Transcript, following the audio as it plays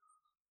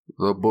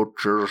The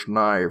butcher's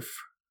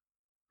knife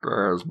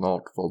cares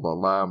not for the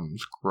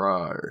lamb's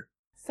cry.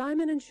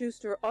 Simon &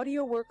 Schuster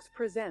AudioWorks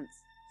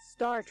presents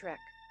Star Trek: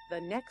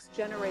 The Next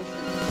Generation.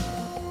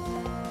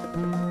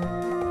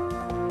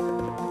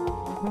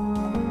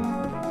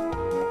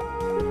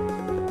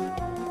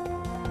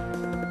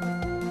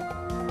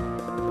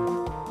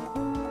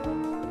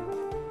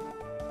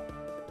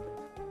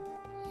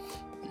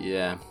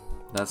 Yeah,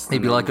 that's the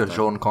Maybe name like a of that.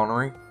 Sean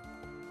Connery.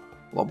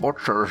 The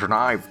butcher's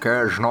knife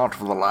cares not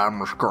for the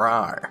lamb's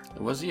cry.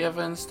 Was he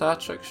ever in Star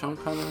Trek, Sean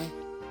Connery?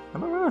 I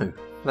don't know.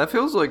 That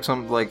feels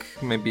like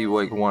maybe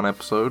one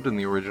episode in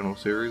the original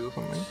series or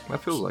something.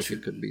 That feels like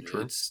it could be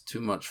true. It's too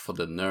much for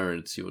the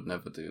nerds. He would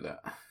never do that.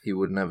 He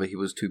would never. He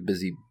was too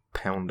busy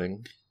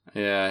pounding.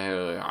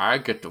 Yeah, I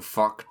get to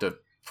fuck the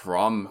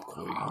prom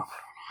queen.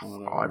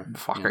 I'm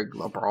fucking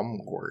the prom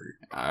queen.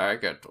 I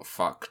get to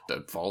fuck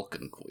the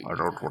Vulcan queen. I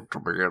don't want to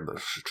be in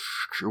this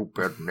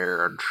stupid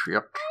nerd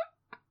shit.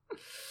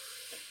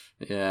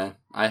 Yeah,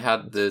 I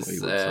had That's this. what he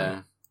would say.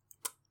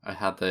 I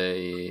had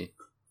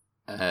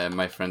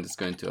my friend is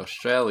going to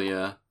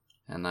Australia,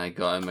 and I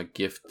got him a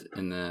gift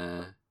in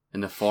the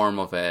form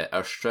of a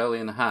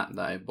Australian hat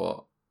that I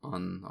bought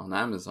on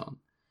Amazon.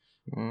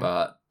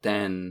 But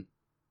then,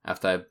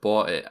 after I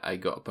bought it, I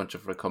got a bunch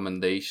of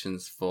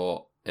recommendations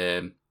for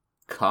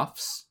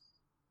cuffs,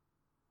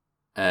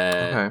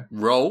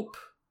 rope,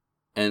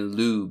 and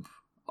lube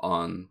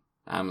on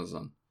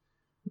Amazon.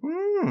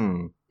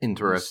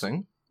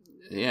 Interesting.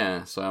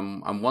 Yeah, so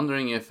I'm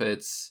wondering if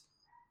it's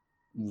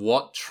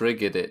what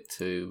triggered it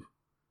to.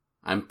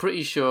 I'm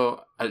pretty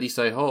sure, at least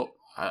I hope,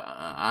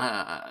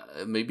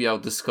 maybe I'll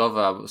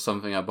discover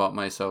something about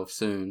myself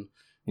soon.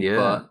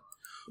 Yeah.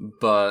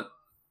 But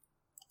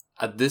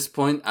at this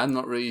point, I'm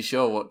not really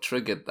sure what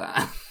triggered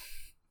that.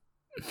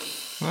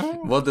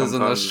 What does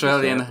an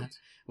Australian hat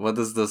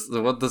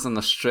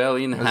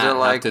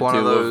have to do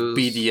with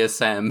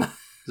BDSM?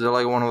 Is it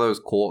like one of those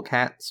cork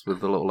hats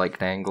with the little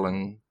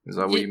dangling? Is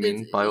that what you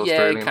mean by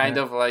Australian?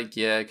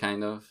 Yeah,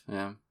 kind of.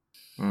 Yeah.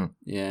 Mm.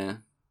 Yeah,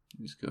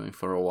 he's going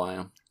for a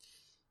while.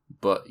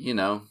 But,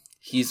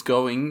 he's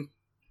going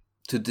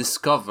to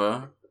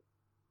discover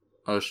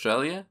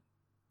Australia?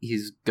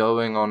 He's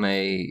going on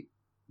a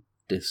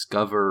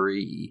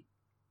discovery.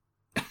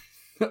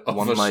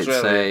 One might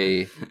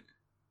say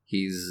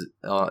he's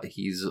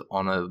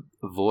on a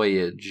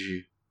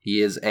voyage.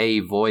 He is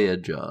a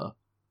voyager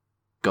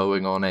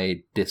going on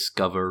a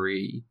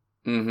discovery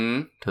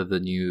to the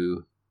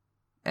new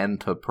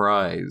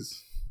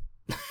Enterprise.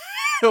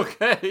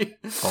 Okay.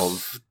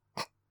 Of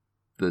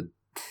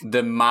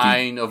the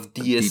mine of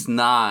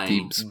DS9.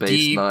 Deep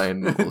Space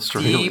Nine,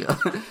 Australia.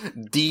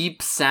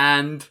 Deep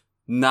Sand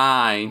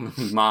 9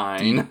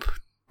 mine. Deep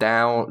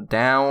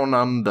down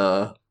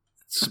under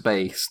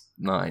Space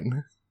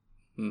 9.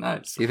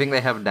 Nice. Do you think they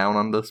have down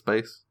under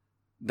space?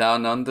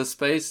 Down under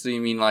space? Do you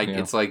mean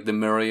it's like the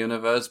Mirror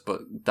Universe,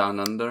 but down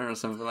under or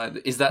something like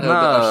that? Is that no, the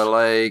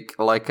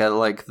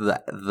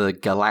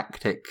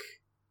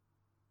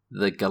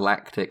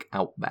galactic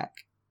outback?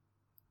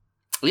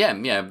 Yeah.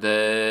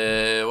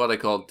 The what are they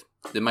called?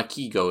 The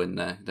Maquis go in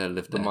there. They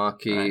live there. The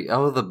Maquis. Right?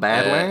 Oh, the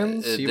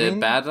Badlands. The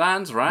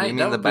Badlands, right? You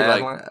mean the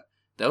Badlands?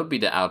 That would be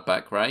the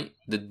outback, right?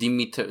 The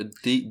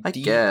I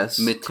guess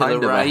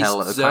kind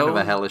of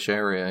a hellish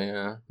area,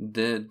 yeah.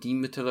 The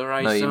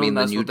demilitarized zone. No, you mean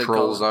the that's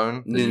neutral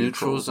zone? The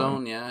neutral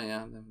zone,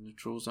 yeah, the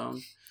neutral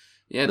zone.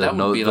 Yeah, that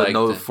would be the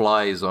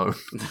no-fly zone.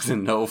 The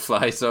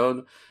no-fly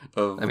zone.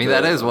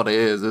 That is what it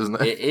is, isn't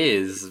it? It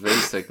is,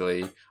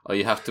 basically. Or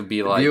you have to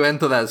be if you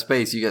enter that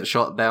space, you get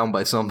shot down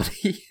by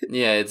somebody.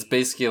 Yeah, it's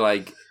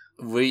basically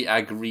we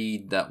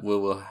agreed that we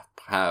will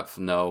have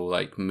no,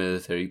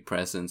 military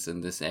presence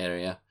in this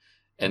area.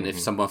 And if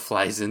someone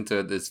flies into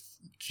it,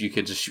 you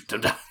can just shoot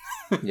them down.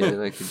 Yeah,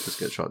 they could just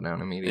get shot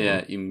down immediately.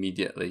 Yeah,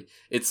 immediately.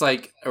 It's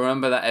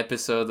remember that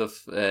episode of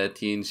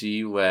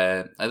TNG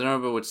where, I don't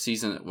remember which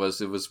season it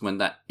was when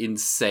that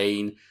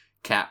insane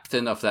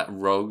captain of that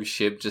rogue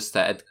ship just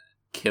started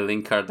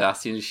killing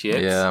Cardassian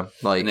ships. Yeah,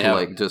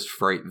 just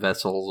freight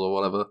vessels or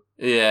whatever.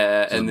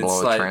 Yeah, just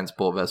it's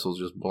transport vessels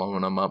just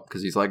blowing them up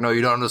because he's like, no,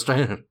 you don't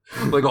understand.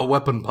 They got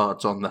weapon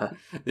parts on there.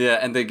 Yeah,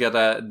 and they got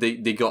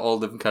all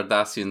the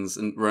Cardassians.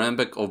 And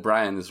remember,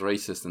 O'Brien is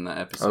racist in that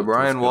episode.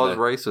 O'Brien was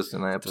racist in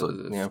that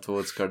episode.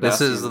 Towards Cardassians.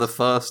 This is the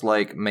first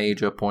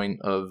major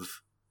point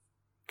of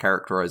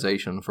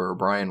characterization for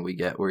O'Brien we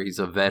get, where he's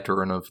a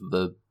veteran of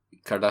the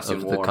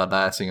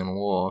Cardassian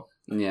War.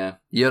 Yeah.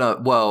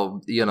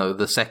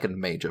 The second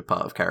major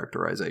part of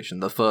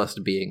characterization. The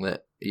first being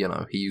that,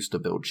 he used to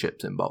build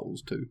ships in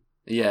bowls too.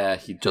 Yeah,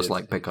 he did. Just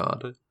like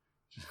Picard.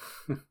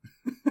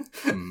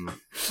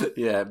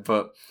 Yeah,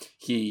 but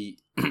I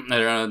don't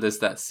know, there's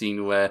that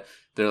scene where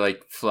they're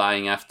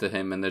flying after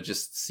him and they're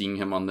just seeing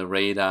him on the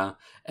radar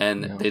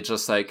and they're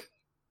just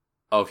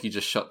he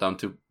just shot down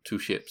two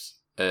ships.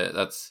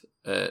 That's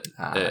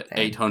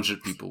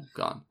 800 people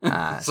gone.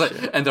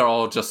 And they're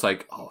all just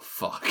oh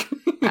fuck.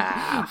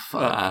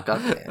 Fuck.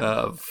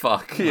 Goddamn.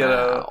 Fuck.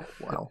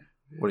 Well,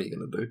 what are you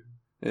gonna do?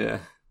 Yeah.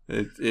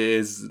 It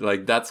is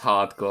like that's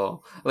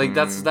hardcore. Like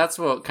that's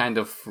what kind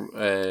of.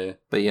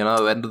 But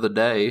end of the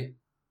day,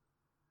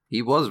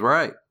 he was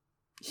right.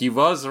 He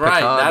was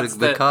right.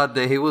 Picard,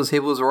 he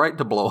was right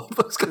to blow up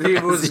those Cardassians.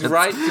 He was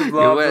right to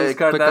blow up those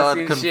Cardassian Picard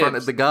ships.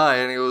 confronted the guy,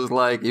 and he was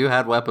like, "You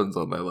had weapons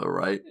on there, though,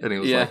 right?" And he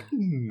was like,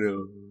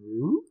 "No,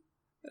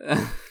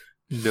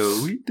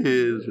 no, we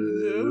didn't.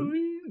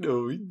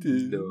 No, we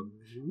didn't.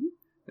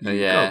 No,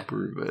 you can't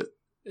prove it.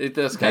 It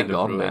does kind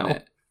of ruin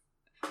it.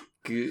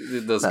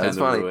 It does kind of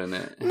ruin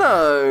it.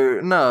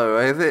 No,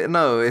 I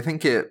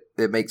think it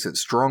makes it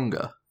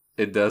stronger.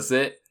 It does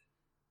it.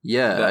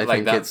 Yeah, I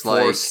think it's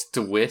like forced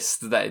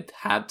twist that it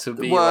had to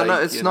be. Well, no,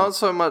 it's not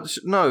so much.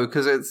 No,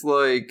 because it's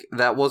like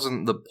that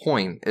wasn't the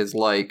point. It's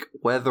like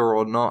whether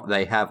or not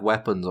they have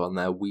weapons on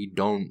there, we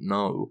don't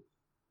know.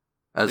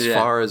 As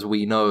far as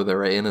we know, there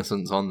are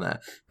innocents on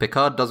there.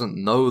 Picard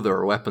doesn't know there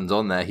are weapons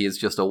on there. He is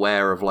just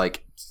aware of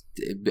like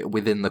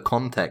within the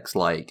context,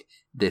 like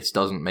this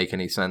doesn't make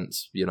any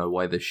sense.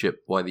 Why these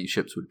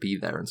ships would be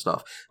there and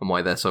stuff, and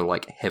why they're so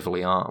like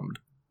heavily armed.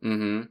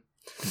 Mm-hmm.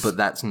 But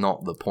that's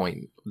not the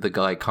point. The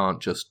guy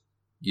can't just,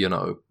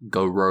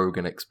 go rogue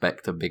and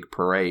expect a big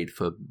parade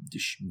for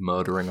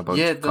murdering a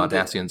bunch of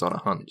Cardassians on a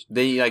hunt.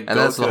 And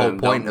that's the whole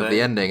point of the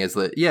ending is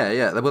that,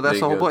 well, that's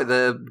the whole point.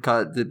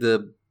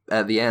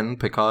 At the end,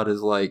 Picard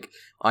is like,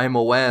 I'm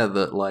aware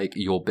that, like,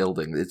 you're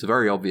building, it's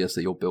very obvious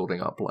that you're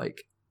building up,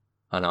 like,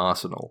 an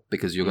arsenal,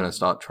 because you're going to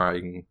start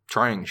trying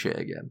shit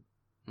again.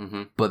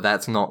 Mm-hmm. But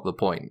that's not the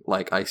point.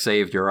 Like, I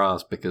saved your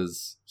ass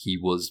because he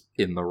was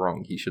in the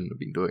wrong. He shouldn't have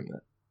been doing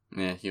that.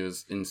 Yeah, he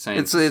was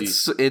insane.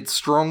 It's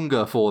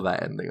stronger for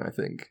that ending, I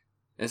think.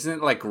 Isn't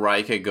it like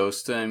Riker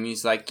goes to him,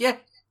 he's like, yeah,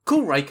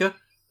 cool, Riker.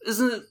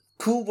 Isn't it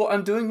cool what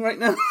I'm doing right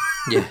now?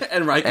 Yeah.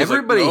 And Riker's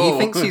everybody, like, no. He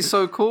thinks he's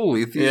so cool.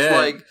 He's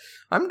like,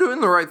 I'm doing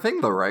the right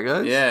thing though, right,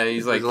 guys? Yeah,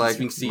 he's like, he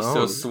thinks he's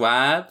so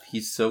swab,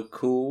 he's so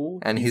cool.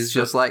 And he's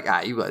just like,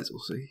 you guys will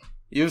see.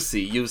 You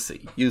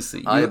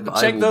see. I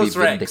will be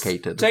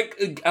vindicated.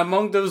 Check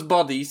among those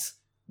bodies,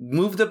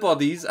 move the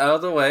bodies out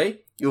of the way.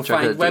 You'll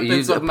find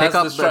weapons of mass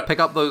destruction. Pick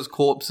up those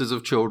corpses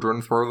of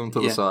children, throw them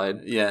to the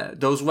side. Yeah,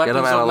 those weapons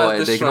of mass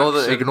destruction.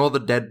 destruction. Ignore the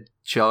dead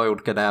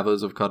child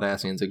cadavers of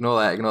Cardassians. Ignore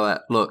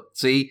that. Look,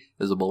 see?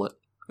 There's a bullet.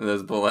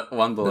 There's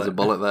one bullet. There's a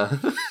bullet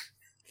there.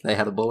 They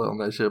had a bullet on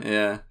their ship.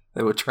 Yeah.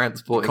 They were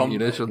transporting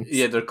munitions.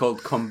 Yeah, they're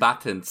called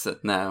combatants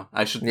now.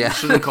 I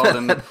shouldn't call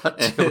them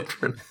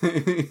children.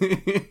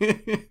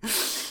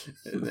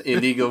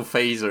 Illegal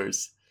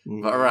phasers.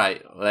 All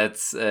right,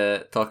 let's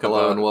talk about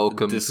Hello and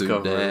welcome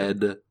Discovery. to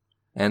Dead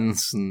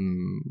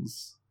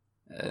Ensigns.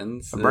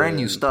 A brand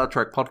new Star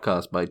Trek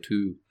podcast by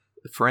two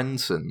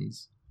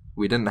friendsons.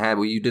 You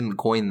didn't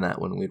coin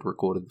that when we'd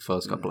recorded the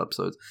first couple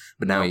episodes,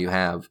 but now you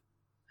have.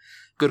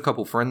 Good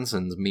couple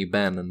friendsons, me,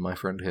 Ben, and my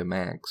friend here,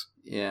 Max.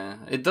 Yeah,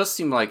 it does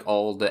seem like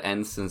all the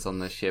ensigns on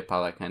the ship are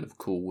like kind of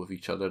cool with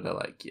each other. They're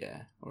like,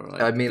 or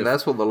like. I mean,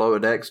 that's what the lower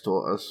decks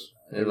taught us.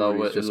 He's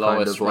just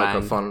kind of like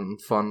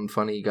a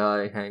funny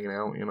guy hanging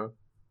out,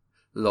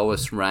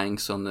 Lowest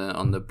ranks on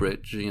the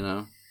bridge,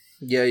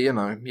 Yeah, you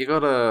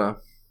gotta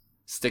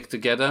stick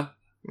together.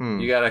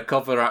 You gotta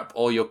cover up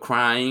all your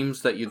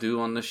crimes that you do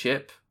on the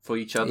ship for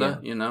each other.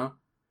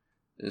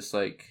 It's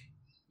like,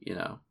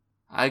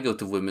 I go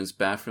to women's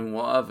bathroom,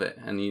 what of it?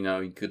 And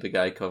the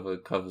guy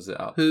covers it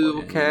up.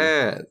 Who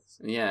cares?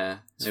 Yeah,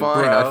 it's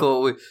fine.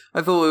 Bro.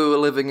 I thought we were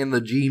living in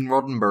the Gene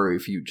Roddenberry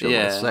future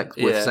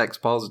with sex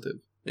positive.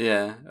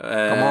 Yeah,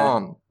 come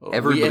on,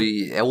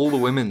 everybody, all the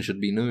women should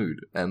be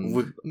nude,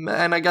 and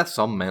I guess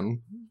some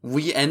men.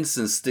 We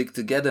ensigns stick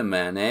together,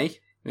 man, eh?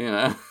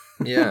 Yeah,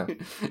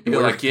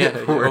 you're like,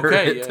 we're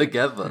okay,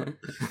 together.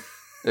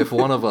 If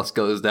one of us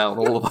goes down,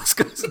 all of us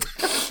goes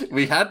down.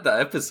 We had that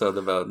episode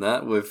about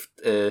that with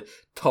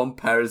Tom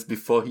Paris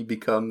before he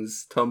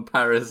becomes Tom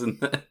Paris in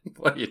the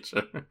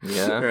Voyager.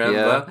 Yeah,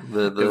 remember?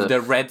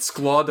 The Red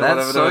Squad or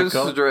whatever they're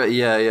called.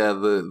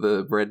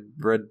 The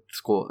Red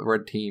Squad,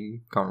 Red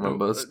Team. Can't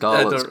remember.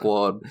 Scarlet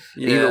Squad.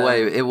 Yeah. Either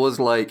way, it was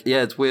like,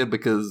 it's weird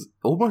because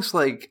almost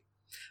like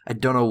I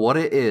don't know what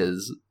it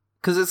is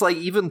because it's like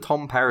even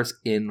Tom Paris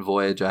in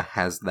Voyager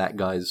has that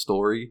guy's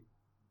story.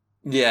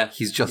 Yeah,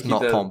 he's just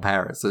not Tom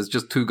Paris. There's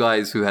just two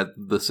guys who had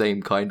the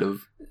same kind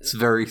of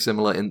very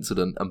similar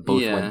incident and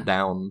both went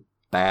down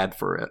bad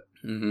for it.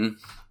 Mm-hmm.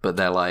 But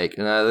they're like,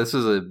 no, this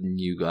is a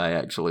new guy.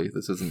 Actually,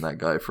 this isn't that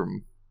guy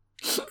from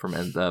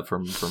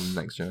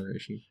Next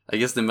Generation. I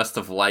guess they must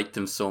have liked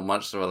him so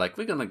much, so we're like,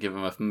 we're gonna give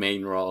him a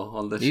main role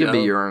on the show. You can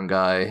be your own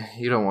guy.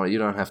 You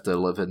don't have to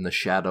live in the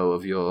shadow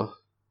of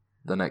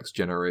the Next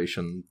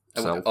Generation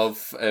self.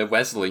 Of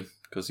Wesley,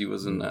 because he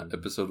was in that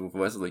episode with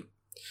Wesley.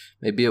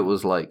 Maybe it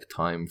was like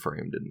time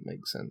frame didn't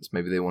make sense.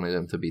 Maybe they wanted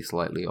him to be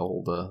slightly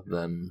older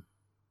than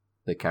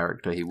the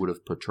character he would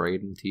have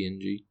portrayed in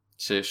TNG.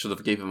 So they should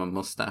have given him a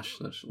mustache.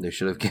 They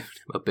should have given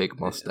him a big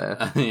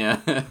mustache. Yeah.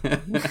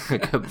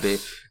 Like a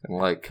big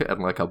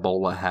and like a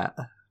bowler hat.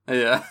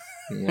 Yeah.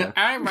 Yeah.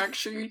 I'm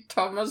actually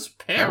Thomas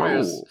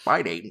Paris. Hello,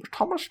 my name's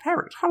Thomas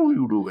Paris. How are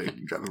you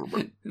doing,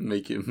 gentlemen?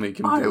 Make him.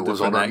 I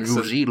was on a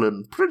New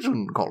Zealand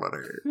prison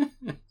colony.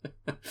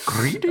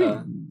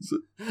 Greetings.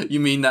 You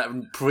mean that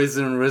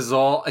prison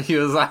resort? He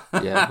was like,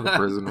 Yeah, the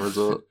prison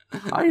resort.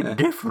 I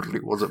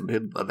definitely wasn't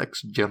in the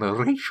next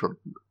generation.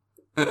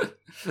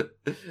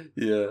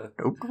 Yeah.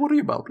 Don't worry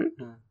about it.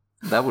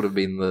 That would have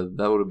been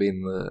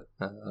the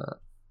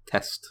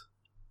test,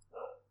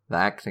 the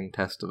acting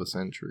test of a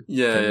century.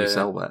 Yeah, Can yeah, you yeah.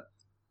 sell that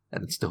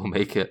and still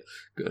make it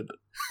good?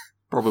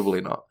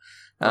 Probably not.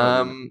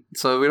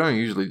 So we don't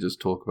usually just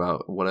talk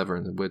about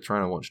whatever. We're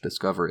trying to watch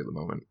Discovery at the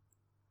moment,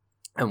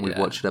 and we've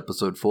watched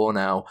episode 4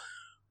 now.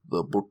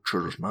 The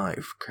butcher's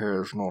knife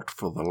cares not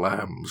for the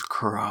lamb's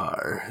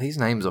cry. These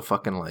names are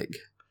fucking like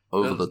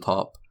over the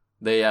top.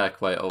 They are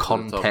quite over the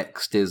top.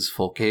 Context is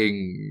for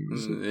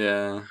kings.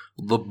 Yeah.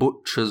 The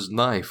butcher's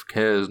knife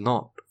cares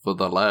not for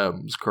the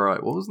lamb's cry.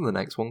 What was the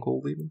next one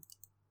called even?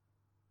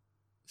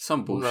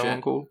 Some What was bullshit. that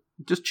one called?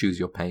 Just choose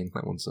your pain.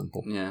 That one's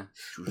simple. Yeah.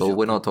 Well,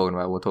 we're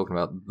talking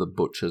about the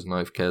butcher's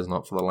knife cares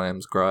not for the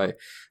lamb's cry.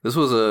 This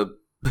was a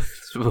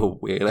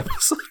weird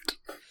episode.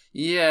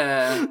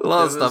 Yeah. A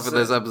lot of stuff in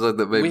this episode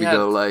that made me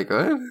go like,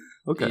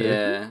 okay.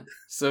 Yeah.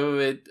 So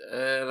it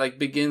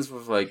begins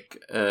with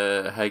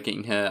her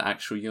getting her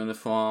actual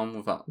uniform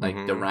without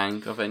the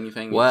rank of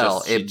anything.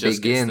 Well, she it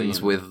just gets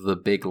begins with the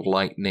big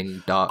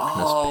lightning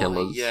darkness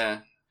pillars.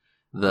 Yeah.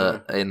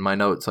 In my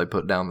notes I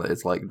put down that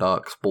it's like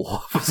dark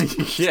spore.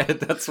 Yeah,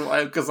 that's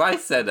why, because I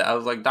said it. I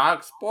was like,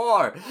 dark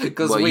spore.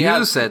 Well,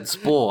 you said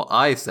spore,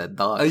 I said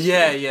dark.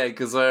 Yeah,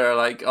 because we were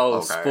like,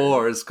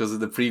 spores, because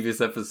in the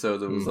previous episode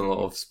there was a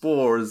lot of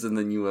spores, and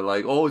then you were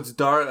like, oh, it's a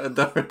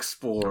dark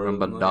spore.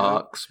 Remember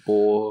dark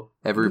spore?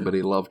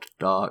 Everybody loved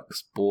dark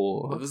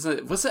spore. Was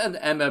it an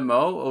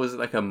MMO, or was it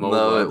like a MOBA?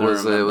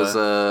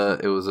 No,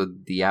 it was a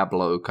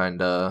Diablo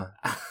kind of.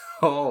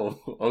 Oh,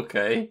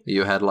 okay.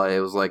 You had it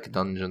was like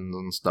dungeons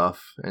and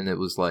stuff, and it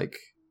was like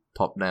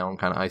top down,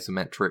 kind of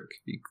isometric.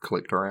 You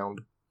clicked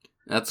around.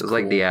 It was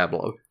like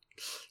Diablo.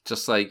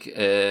 Just like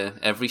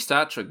every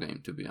Star Trek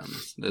game, to be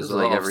honest. There's a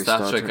lot of every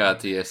Star Trek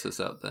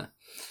RTSs out there.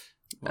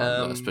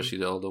 Well, especially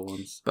the older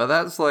ones. But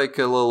that's like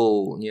a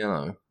little,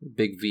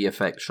 big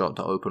VFX shot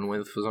to open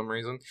with for some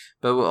reason.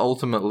 But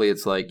ultimately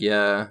it's like,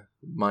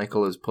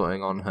 Michael is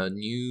putting on her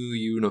new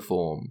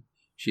uniform.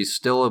 She's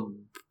still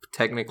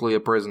technically a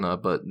prisoner,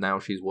 but now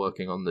she's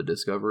working on the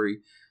Discovery.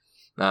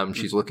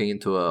 She's looking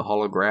into a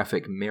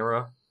holographic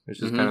mirror,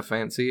 which is kind of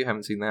fancy.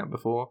 Haven't seen that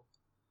before.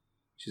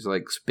 She's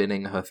like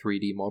spinning her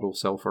 3D model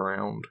self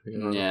around.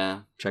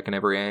 Checking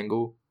every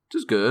angle. Which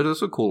is good.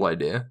 That's a cool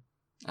idea.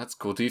 That's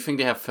cool. Do you think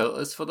they have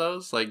filters for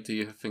those? Like, do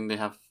you think they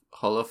have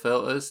holo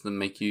filters that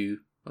make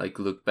you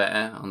look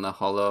better on the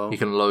holo? You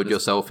can load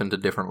yourself into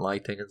different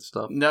lighting and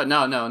stuff.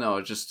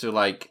 No. Just to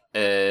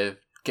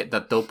get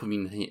that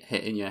dopamine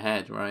hit in your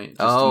head, right?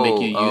 Just to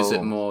make you use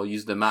it more,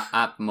 use the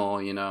app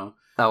more,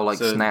 Oh, like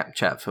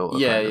Snapchat filter.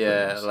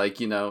 It's like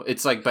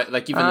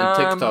even in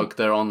TikTok,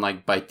 they're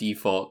on by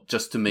default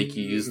just to make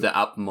you use the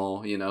app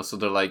more, So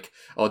they're like,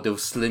 they'll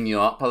slim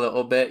you up a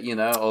little bit,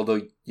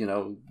 although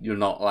you're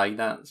not like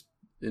that.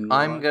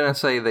 I'm gonna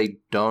say they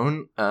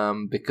don't,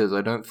 because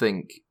I don't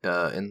think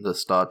in the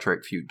Star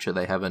Trek future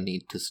they have a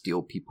need to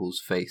steal people's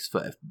face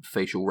for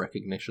facial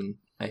recognition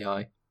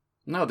AI.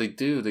 No, they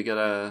do. They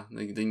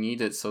they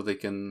need it so they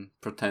can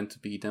pretend to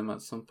be them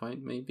at some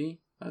point, maybe.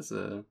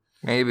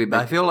 Maybe, but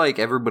I feel like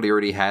everybody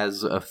already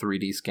has a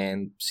 3D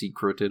scan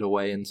secreted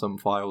away in some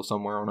file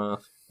somewhere on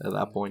Earth at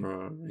that point.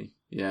 Probably.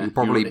 Yeah. You're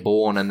probably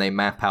born and they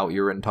map out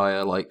your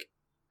entire,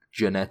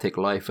 genetic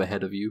life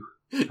ahead of you.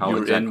 How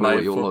exactly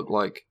what you'll look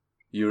like.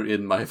 You're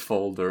in my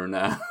folder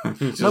now.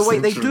 No,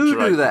 wait, they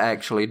do that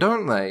actually,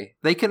 don't they?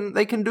 They can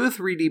do a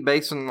 3D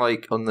based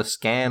on the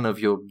scan of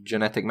your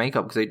genetic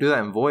makeup, because they do that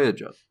in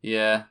Voyager.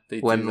 Yeah, they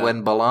do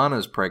when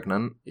B'Elanna's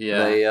pregnant,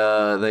 they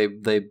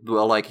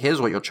were like,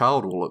 here's what your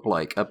child will look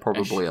like,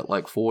 probably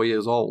at 4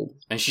 years old.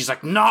 And she's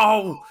like,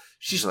 no,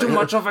 she's too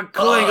much of a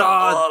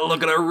Klingon.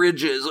 Look at her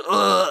ridges.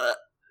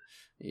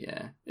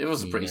 Yeah, it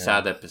was a pretty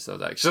sad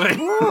episode, actually.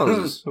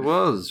 It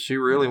was. She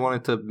really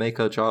wanted to make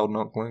her child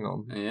not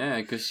Klingon.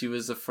 Yeah, because she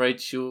was afraid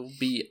she'll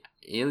be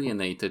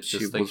alienated.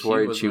 She was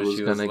worried she was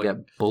going to get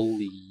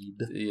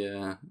bullied.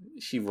 Yeah,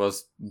 she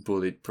was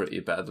bullied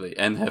pretty badly.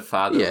 And her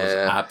father was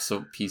an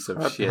absolute piece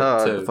of shit, too.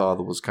 Her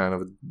father was kind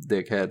of a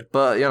dickhead.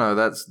 But,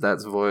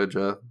 that's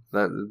Voyager.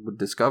 That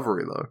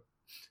Discovery, though.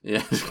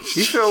 Yeah.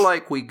 You feel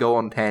like we go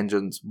on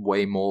tangents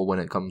way more when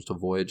it comes to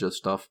Voyager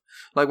stuff.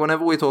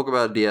 Whenever we talk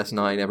about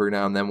DS9, every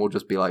now and then we'll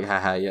just be like,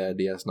 haha, yeah,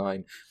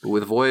 DS9. But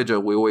with Voyager,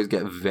 we always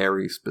get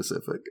very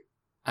specific.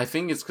 I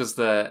think it's because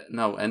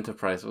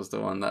Enterprise was the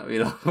one that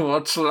we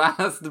watched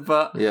last,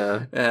 but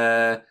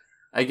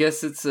I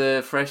guess it's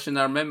fresh in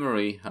our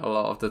memory a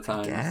lot of the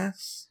time. I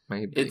guess,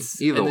 maybe.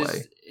 Either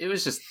way. It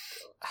was just,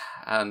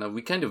 I don't know,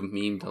 we kind of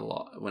memed a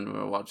lot when we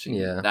were watching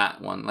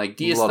that one.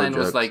 DS9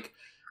 was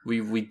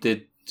we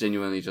did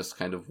genuinely just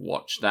kind of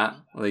watch that.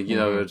 We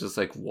were just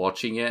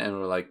watching it and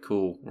we're like,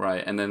 cool,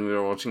 right. And then we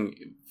were watching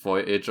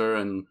Voyager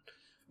and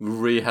we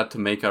really had to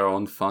make our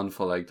own fun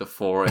for the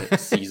 4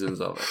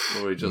 seasons of it.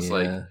 Where we just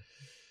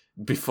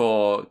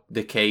before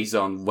the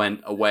Kazon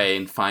went away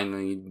and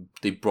finally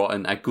they brought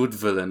in a good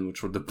villain,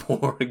 which were the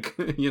Borg,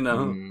 you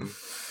know?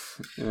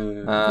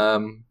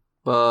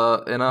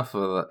 But enough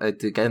of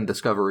that. Again,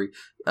 Discovery.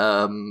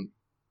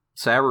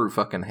 Saru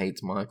fucking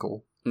hates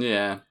Michael.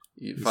 Yeah.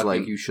 He's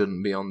like, you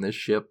shouldn't be on this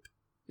ship.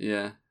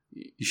 Yeah.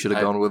 You should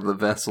have gone with the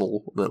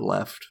vessel that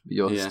left.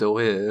 You're still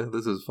here.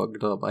 This is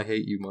fucked up. I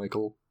hate you,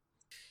 Michael.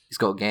 He's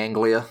got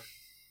ganglia.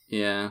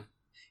 Yeah.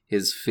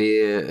 His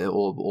fear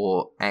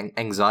or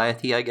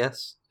anxiety, I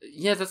guess.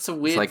 Yeah, that's a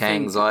weird It's like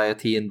thing.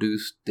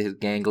 anxiety-induced. His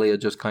ganglia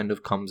just kind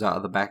of comes out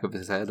of the back of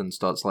his head and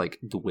starts like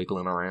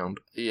wiggling around.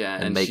 Yeah,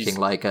 and making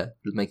like a.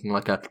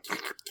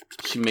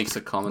 She makes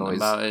a comment noise.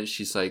 about it.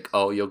 She's like,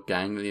 "Oh, your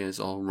ganglia is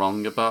all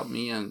wrong about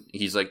me," and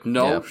he's like,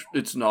 "No,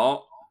 it's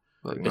not.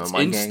 Like, no, it's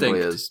my instinct."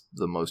 ganglia is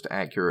the most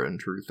accurate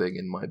and true thing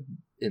in my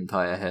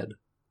entire head.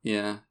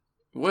 Yeah.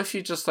 What if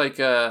you just like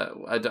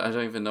I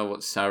don't even know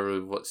what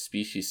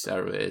species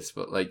Saru is,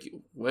 but like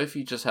what if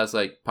he just has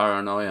like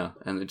paranoia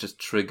and it just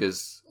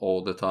triggers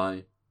all the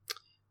time?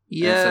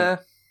 Yeah.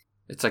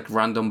 It's like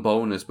random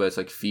bonus, but it's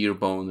like fear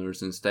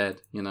boners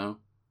instead, you know?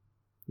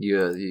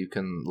 Yeah, you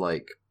can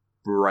like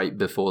right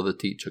before the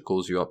teacher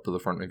calls you up to the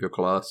front of your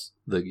class,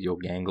 your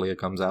ganglia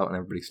comes out and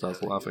everybody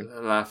starts laughing.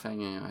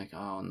 Laughing and you're like,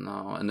 oh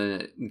no, and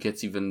then it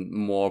gets even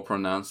more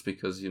pronounced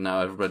because now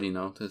everybody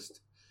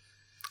noticed.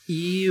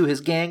 Ew,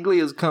 his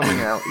ganglia's coming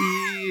out.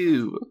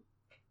 Ew.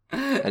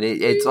 And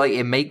it's like,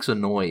 it makes a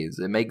noise.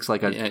 It makes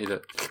like a...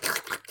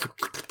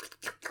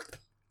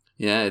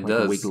 Yeah, it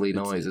does. A wiggly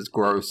noise. It's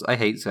gross. I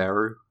hate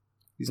Saru.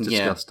 He's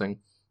disgusting.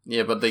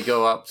 Yeah, but they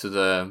go up to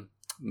the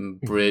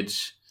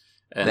bridge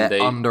and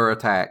they're under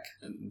attack.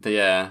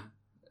 Yeah.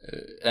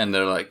 And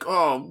they're like,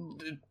 oh...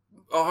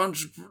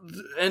 100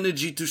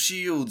 energy to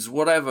shields,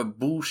 whatever,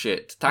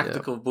 bullshit,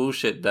 tactical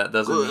bullshit that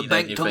doesn't mean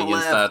anything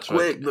in Star Trek.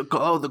 Quick, the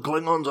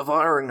Klingons are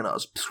firing at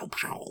us.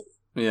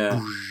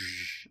 Yeah.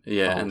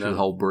 Yeah, and the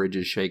whole bridge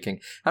is shaking.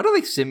 How do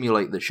they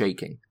simulate the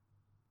shaking?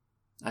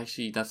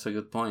 Actually, that's a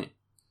good point.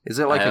 Is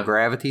it like a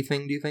gravity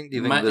thing, do you think? Do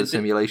you think the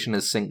simulation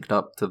is synced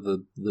up to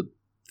the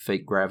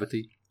fake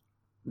gravity?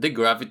 The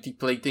gravity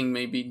plating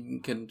maybe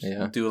can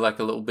do like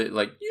a little bit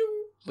like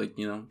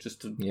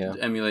just to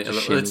emulate a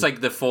little. Shimmy. It's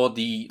like the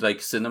 4D like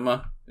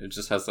cinema. It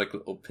just has like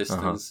little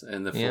pistons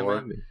in the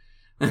floor.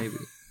 Maybe.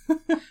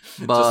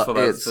 But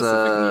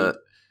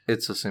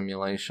it's a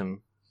simulation.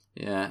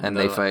 Yeah, and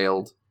they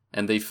failed.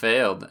 And they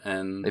failed,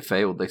 and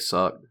they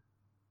sucked.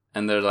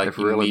 And they're like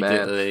really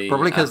bad.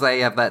 Probably because they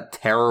have that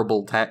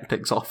terrible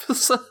tactics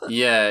officer.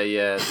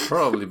 Yeah,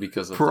 probably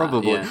because of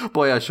that. Yeah.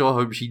 Boy, I sure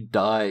hope she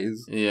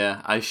dies.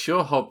 Yeah, I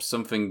sure hope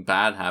something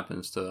bad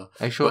happens to her.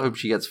 I sure hope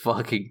she gets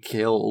fucking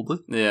killed.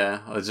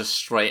 Yeah, or just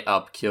straight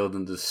up killed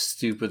in the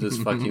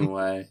stupidest fucking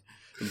way.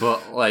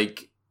 But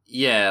like,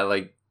 yeah,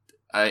 like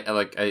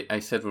I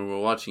said when we were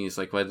watching, it's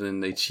like, why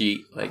didn't they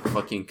cheat like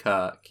fucking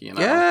Kirk? You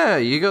know? Yeah,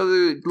 you got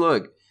to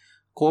look.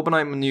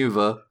 Corbinite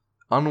maneuver.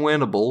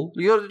 Unwinnable.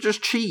 You gotta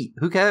just cheat.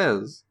 Who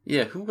cares?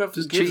 Yeah, whoever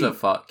gives a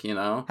fuck, you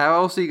know? How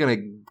else are you gonna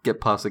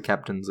get past the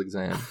captain's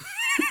exam?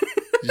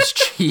 Just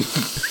cheat.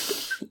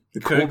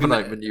 The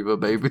Corbinite maneuver,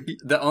 baby.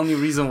 The only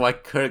reason why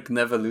Kirk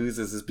never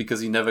loses is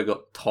because he never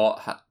got taught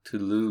how to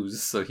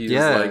lose. So he was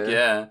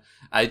like,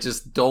 I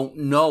just don't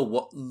know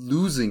what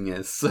losing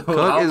is. So Kirk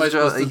how am I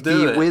supposed to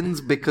do it? He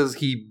wins because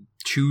he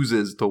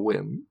chooses to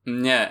win.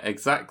 Yeah,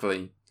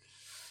 exactly.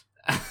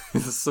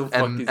 So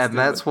and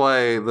that's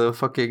why the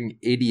fucking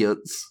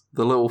idiots,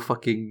 the little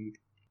fucking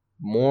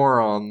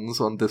morons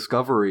on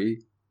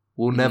Discovery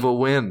will never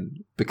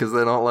win because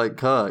they're not like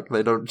Kirk.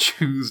 They don't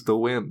choose to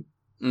win.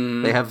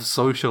 They have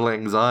social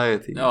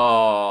anxiety.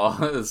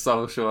 Oh,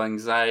 social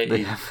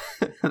anxiety.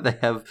 They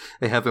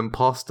have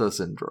imposter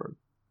syndrome.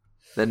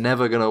 They're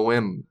never gonna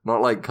win.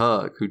 Not like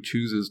Kirk, who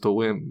chooses to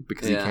win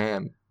because he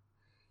can.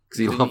 Because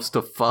he loves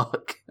to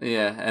fuck.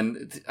 Yeah,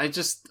 and I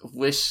just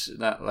wish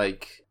that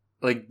like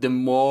the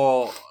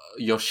more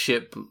your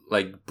ship,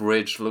 like,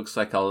 bridge looks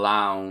like a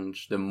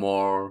lounge, the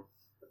more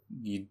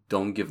you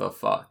don't give a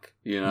fuck,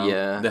 you know?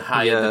 Yeah. The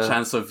higher the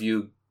chance of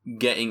you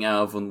getting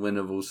out of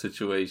unwinnable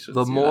situations.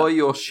 The more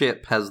your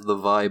ship has the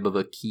vibe of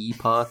a key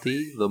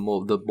party, the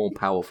more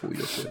powerful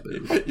your ship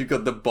is. You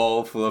got the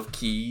ball full of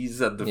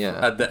keys at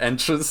the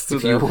entrance to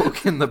If you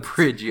walk in the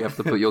bridge, you have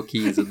to put your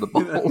keys in the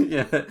ball.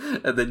 Yeah,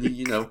 and then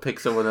you pick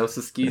someone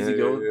else's keys.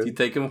 You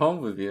take them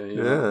home with you.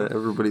 You know?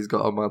 Everybody's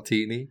got a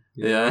martini.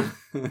 Yeah,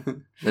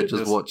 they're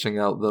just watching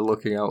out. They're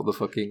looking out the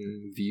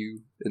fucking view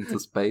into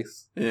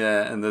space.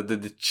 Yeah, and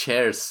the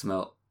chairs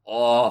smell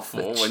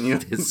awful when you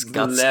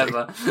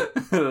lever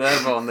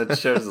on the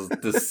chairs is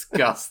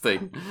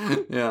disgusting.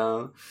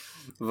 Yeah,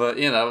 but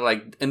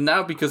and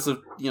now because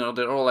of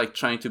they're all like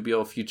trying to be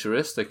all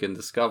futuristic in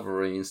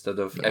Discovery instead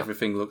of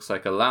everything looks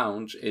like a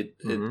lounge.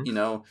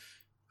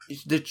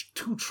 They're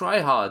too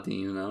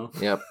try-hardy.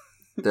 Yep.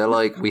 They're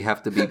like, we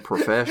have to be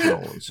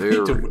professional and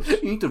serious.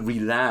 You need to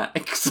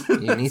relax.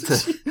 You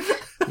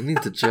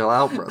need to chill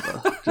out,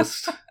 brother.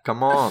 Just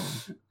come on,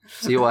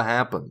 see what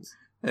happens.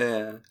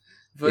 Yeah.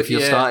 But if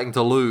you're starting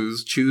to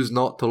lose, choose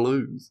not to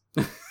lose.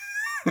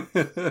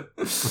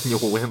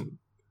 You'll win.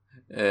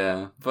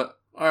 Yeah, but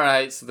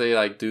alright, so they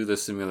like do the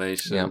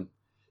simulation. Yep.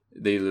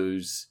 They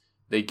lose.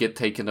 They get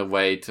taken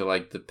away to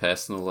like the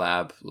personal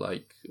lab.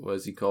 Like, what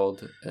is he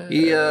called?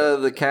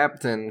 The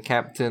captain,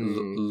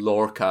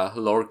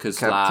 Lorca's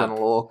Captain lab.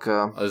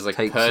 Lorca. It's like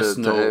takes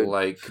personal,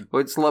 like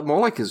well, it's more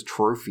like his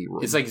trophy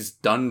room. it's like his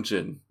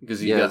dungeon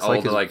because you Yeah, got it's all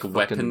like the his like fucking-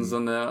 weapons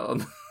on there.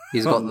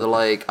 He's got the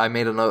like. I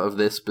made a note of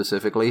this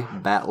specifically.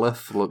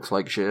 Batleth looks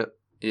like shit.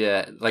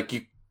 Yeah, like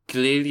you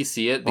clearly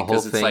see it The whole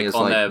because it's thing like is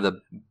on like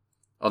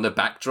on the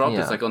backdrop.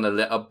 Yeah. It's like on the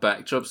lit up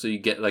backdrop, so you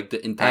get like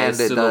the entire and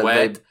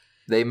silhouette.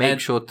 they make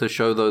And- sure to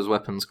show those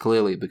weapons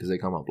clearly because they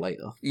come up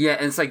later. Yeah,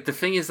 and it's like the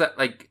thing is that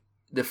like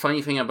the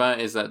funny thing about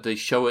it is that they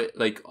show it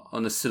like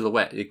on a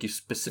silhouette, like you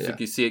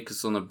specifically see it because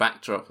it's on a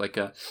backdrop, like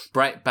a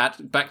bright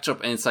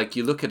backdrop, and it's like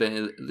you look at it,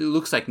 and it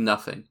looks like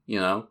nothing, you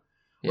know.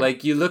 Yeah.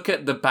 Like you look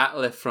at the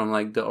Batleth from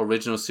like the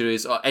original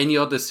series or any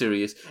other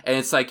series, and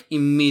it's like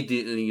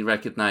immediately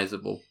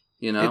recognizable.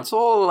 You know, It's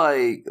all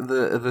like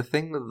the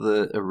thing with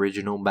the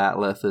original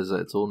Batleth is that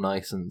it's all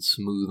nice and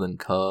smooth and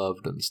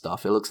curved and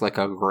stuff. It looks like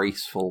a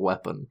graceful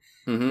weapon.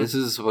 Mhm. This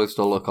is supposed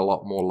to look a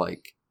lot more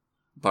like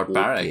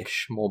barbaric.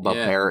 orcish, more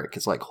barbaric.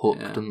 It's like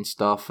hooked Yeah. and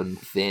stuff and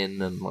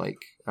thin and like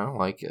I don't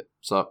like it.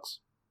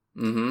 Sucks.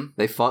 Mm-hmm.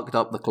 They fucked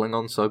up the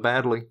Klingons so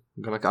badly.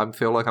 I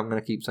feel like I'm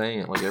gonna keep saying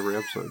it like every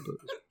episode, but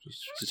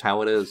it's just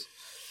how it is.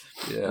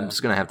 Yeah, I'm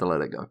just gonna have to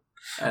let it go.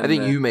 And, I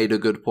think you made a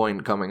good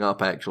point coming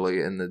up actually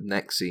in the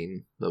next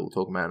scene that we'll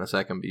talk about in a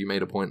second. But you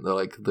made a point that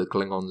like the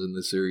Klingons in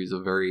this series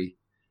are very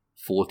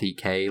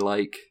 40k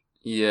like,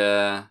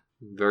 Yeah,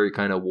 very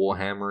kind of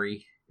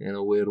Warhammery in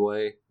a weird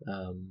way.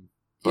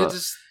 But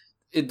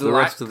it the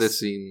lacks, rest of this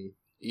scene,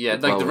 Yeah,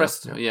 like the well,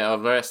 rest. yeah. Yeah,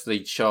 the rest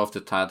they show off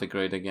the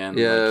tardigrade again.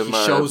 yeah, like, he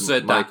shows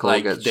it that Michael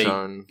like gets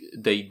shown.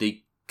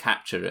 they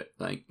capture it.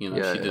 Like you know,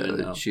 Yeah, she didn't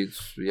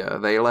know.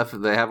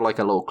 They have like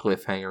a little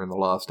cliffhanger in the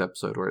last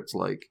episode where it's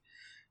like,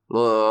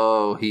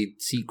 oh, he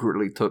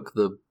secretly took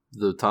the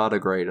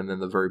tardigrade, and then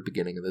the very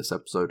beginning of this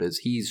episode is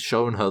he's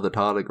shown her the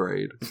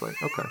tardigrade. It's like,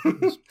 okay,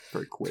 it's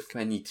very quick.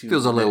 22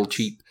 Feels a little minutes.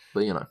 cheap,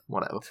 but you know,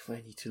 whatever.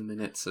 22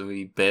 minutes, and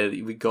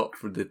we got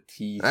through the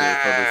teaser for this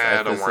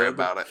episode. don't worry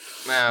about it.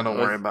 Don't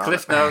worry about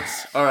Cliff it.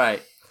 notes. All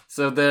right.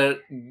 So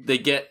they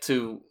get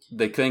to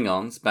the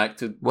Klingons back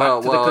to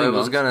Well, the Klingons. I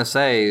was gonna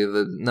say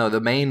the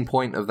main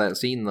point of that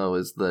scene though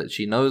is that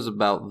she knows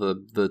about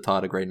the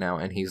tardigrade now,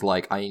 and he's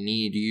like, I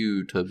need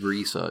you to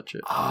research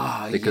it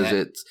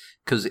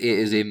because it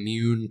is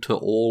immune to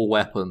all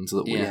weapons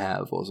that we Yeah.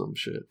 have or some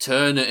shit.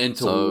 Turn it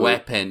into a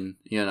weapon.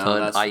 You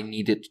know. I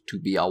need it to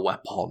be a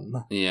weapon.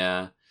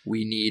 Yeah.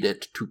 We need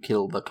it to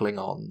kill the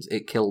Klingons.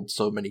 It killed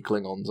so many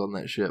Klingons on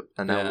that ship,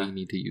 and now Yeah. we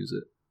need to use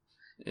it.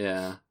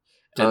 Yeah.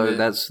 So And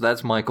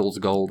that's Michael's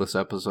goal this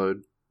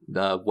episode.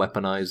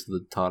 Weaponize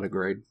the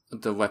tardigrade.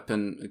 the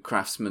weapon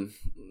craftsman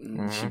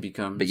she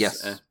becomes. But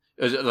yes.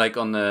 Like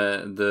on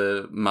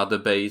the mother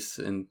base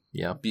and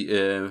Yeah.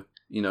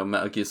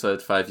 Metal Gear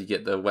Solid 5, you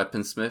get the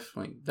weaponsmith.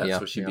 Like that's Yeah,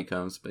 what she yeah.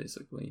 becomes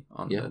basically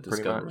on Yeah, the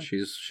pretty Discovery.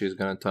 much. She's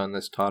gonna turn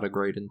this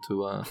tardigrade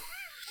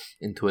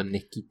into a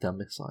Nikita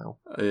missile.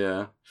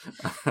 Yeah,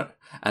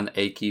 an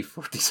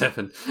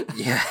AK-47.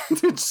 Yeah.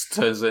 It just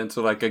turns it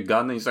into like a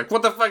gun. And he's like,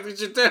 "What the fuck did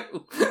you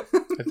do?"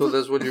 I thought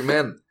that's what you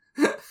meant.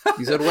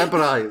 You said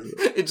weaponize.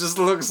 It just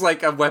looks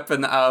like a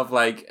weapon out of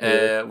like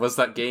what's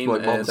that game?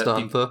 Like Monster that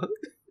Hunter.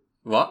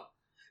 What?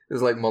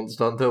 It's like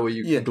Monster Hunter where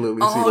you Yeah. can clearly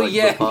Oh, see like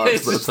yeah, the parts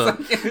it's that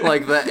just turn.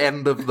 like- Like the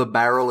end of the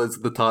barrel is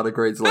the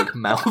tardigrade's like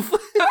mouth.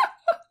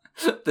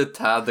 The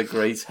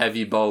tardigrade's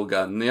heavy ball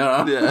gun, you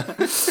know?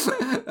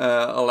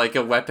 Yeah. Or like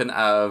a weapon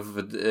out of,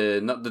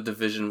 not the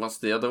Division, what's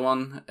the other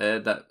one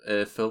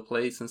that Phil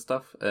plays and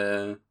stuff?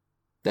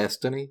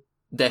 Destiny.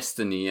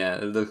 Destiny, yeah.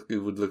 It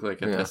would look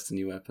like a Yeah.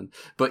 Destiny weapon.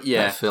 But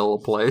yeah. That Phil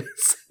plays.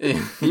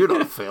 You're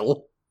not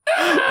Phil.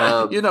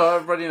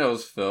 Everybody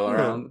knows Phil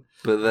around.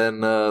 But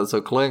then,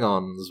 so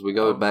Klingons, we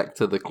go back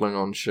to the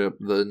Klingon ship.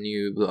 The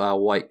new,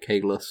 White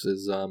Kalis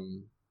is, I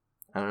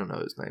don't know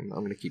his name.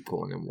 I'm gonna keep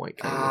calling him White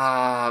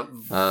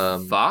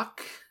Kalis.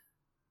 Fuck?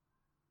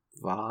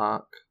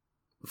 Vak.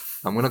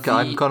 I'm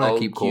gonna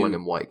keep calling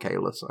him White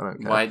Kalis. I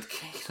don't care. White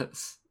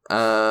Kalis.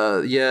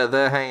 Yeah,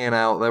 they're hanging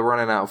out. They're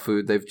running out of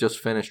food. They've just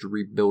finished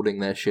rebuilding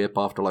their ship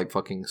after like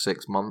fucking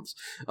 6 months.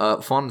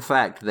 Fun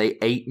fact: they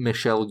ate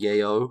Michelle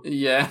Yeoh.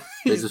 Yeah.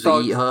 They just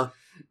eat her.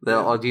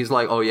 He's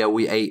like, oh yeah,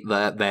 we ate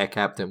their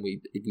captain.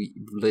 We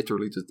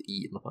literally just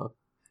eaten her.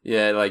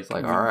 Yeah, like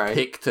like, all right,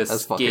 picked her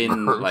that's fucking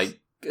skin, gross. like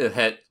her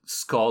head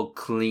skull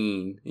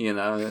clean. You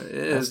know,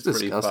 it's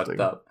pretty disgusting. fucked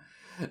up.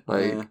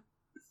 Like,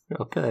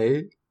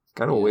 okay,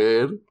 kind of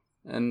weird.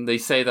 And they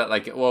say that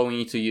like, well, we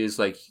need to use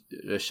like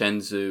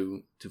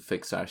Shenzhou to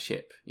fix our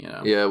ship. You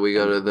know. Yeah,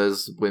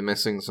 we're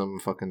missing some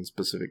fucking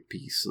specific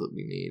piece that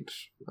we need.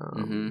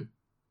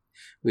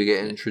 We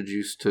get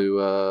introduced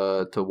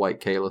to White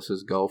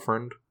Kalis's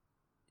girlfriend.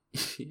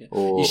 Yeah.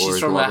 Or She's his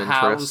from a love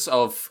house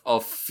interest.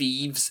 of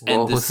thieves and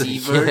What was it?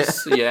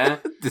 deceivers. Yeah.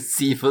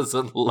 Deceivers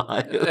and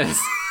liars.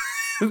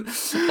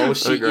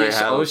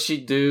 all she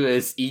do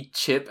is eat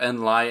chip and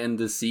lie and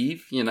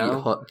deceive, you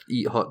know?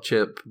 Eat hot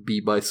chip,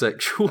 be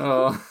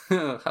bisexual.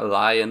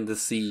 Lie and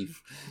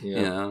deceive,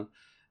 you know?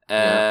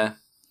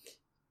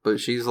 But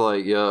she's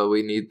like, yeah,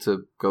 we need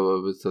to go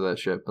over to that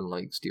ship and,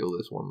 like, steal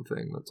this one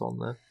thing that's on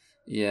there.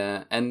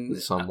 Yeah, and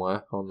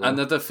somewhere on there.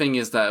 Another thing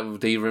is that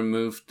they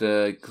removed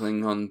the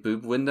Klingon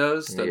boob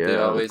windows that they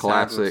always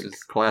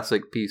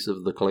classic piece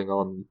of the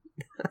Klingon,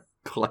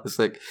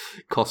 classic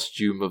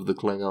costume of the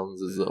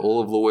Klingons is that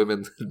all of the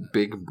women had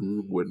big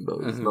boob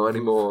windows. Not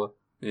anymore.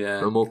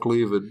 Yeah, no more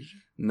cleavage.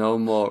 No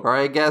more. Or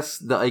I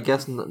guess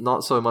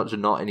not so much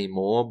not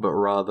anymore, but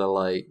rather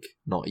like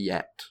not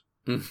yet.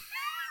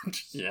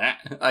 Yeah,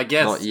 I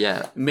guess not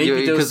yet.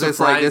 Maybe because it's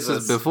like this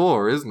is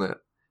before, isn't it?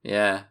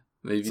 Yeah.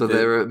 Maybe so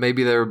they're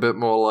a bit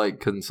more like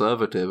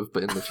conservative,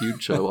 but in the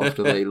future,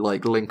 after they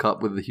like link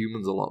up with the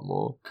humans a lot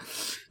more,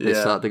 they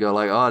start to go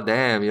like, "Oh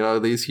damn, you know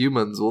these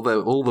humans, all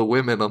the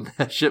women on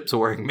their ships are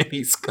wearing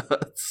mini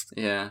skirts."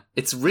 Yeah,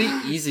 it's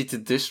really easy to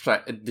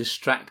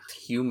distract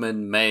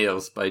human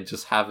males by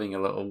just having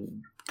a little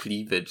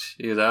cleavage,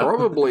 you know.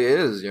 Probably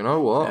is. You know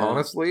what? Yeah.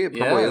 Honestly, it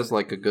probably is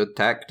like a good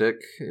tactic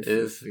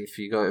if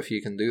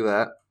you can do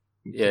that.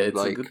 Yeah, it's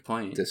like, a good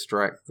point.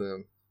 Distract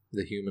the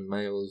human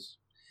males.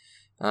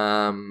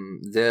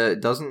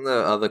 Doesn't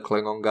the other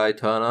Klingon guy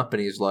turn up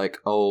and he's like,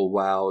 "Oh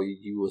wow,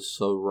 you were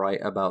so right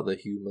about the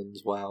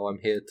humans. Wow, I'm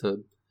here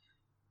to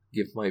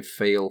give my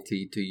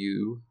fealty to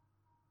you."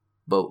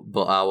 But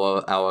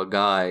our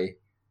guy,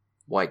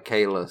 White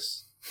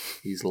Kalis,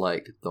 he's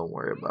like, "Don't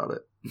worry about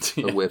it.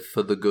 Yeah. We're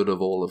for the good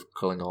of all of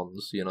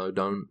Klingons. You know,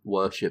 don't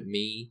worship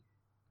me.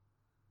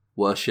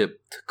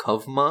 Worship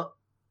Kovma.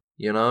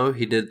 You know,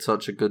 he did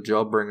such a good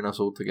job bringing us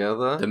all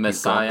together. The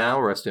Messiah. He's gone now,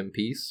 rest in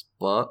peace.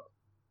 But."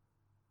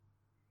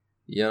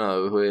 You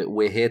know,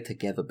 we're here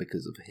together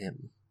because of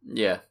him.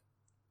 Yeah.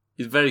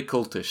 He's very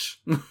cultish.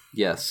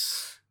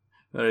 Yes.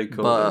 Very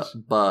cultish.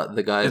 But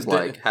the guy's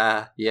like,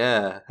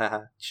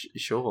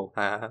 sure,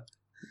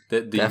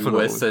 The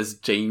US says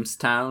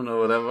Jamestown or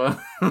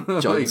whatever.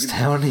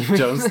 Jonestown, you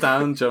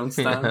mean?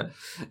 Jonestown.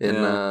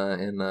 Yeah.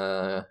 In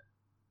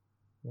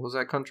what was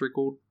that country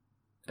called?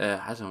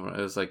 I don't know.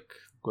 It was like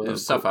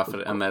South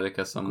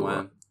America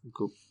somewhere.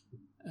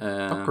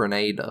 Not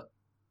Grenada.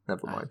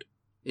 Never mind.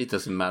 It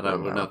doesn't matter.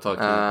 We're not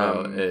talking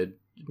about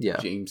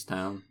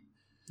Jamestown.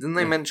 Didn't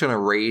they mention a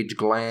rage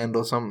gland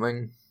or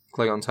something?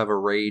 Klingons have a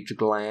rage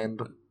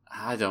gland.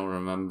 I don't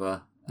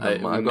remember. We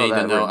made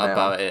a note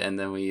about it, and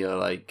then we are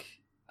like,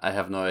 I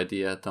have no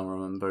idea. I don't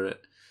remember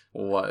it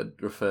or what it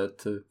referred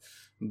to.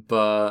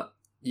 But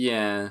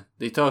yeah,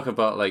 they talk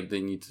about like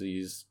they need to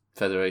use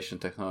Federation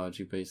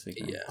technology,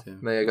 basically. Yeah,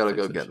 they gotta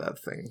go get that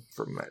thing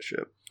from that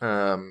ship.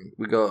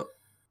 We got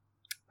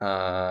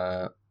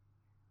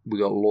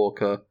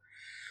Lorca.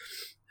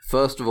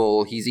 First of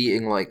all, he's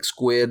eating, like,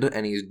 squid,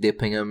 and he's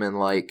dipping them in,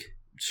 like,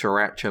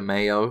 sriracha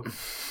mayo.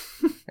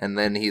 And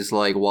then he's,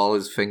 like, while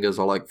his fingers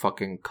are, like,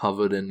 fucking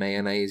covered in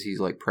mayonnaise, he's,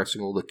 like,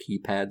 pressing all the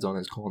keypads on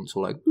his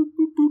console, like, boop,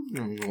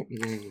 boop,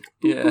 boop.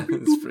 Yeah,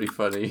 it's pretty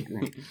funny.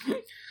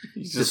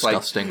 He's just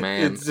disgusting, like,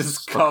 man. It's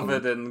just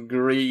covered in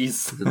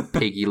grease. The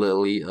piggy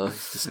little eater.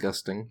 It's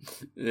disgusting.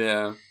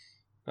 Yeah.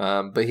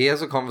 But he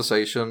has a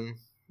conversation,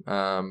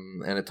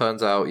 and it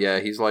turns out,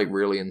 he's, like,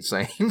 really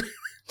insane.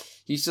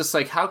 He's just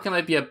like, how can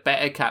I be a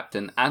better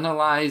captain?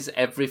 Analyze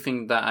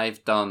everything that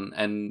I've done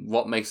and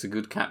what makes a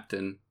good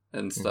captain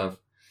and stuff.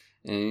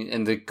 Mm-hmm.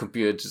 And the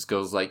computer just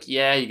goes like,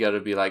 yeah, you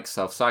gotta be like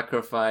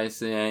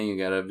self-sacrificing. You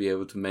gotta be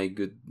able to make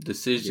good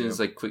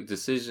decisions, like quick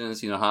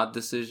decisions, hard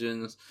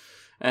decisions.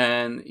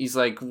 And he's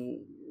like,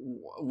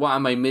 what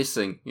am I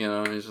missing?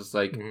 It's just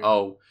like,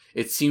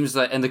 it seems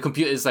like, and the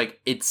computer is like,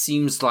 it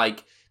seems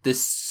like there's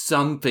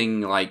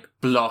something like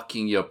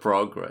blocking your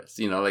progress,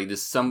 like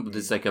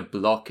there's like a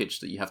blockage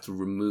that you have to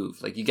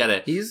remove. Like you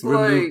gotta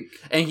remove,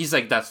 and he's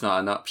like, that's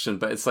not an option.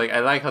 But it's like, I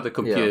like how the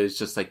computer is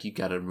just like, you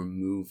gotta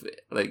remove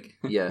it. Like,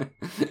 yeah,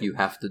 you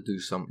have to do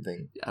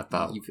something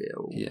about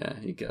evil. Yeah,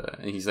 you gotta.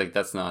 And he's like,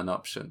 that's not an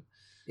option.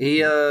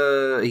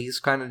 He's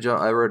kind of.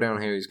 I wrote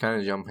down here. He's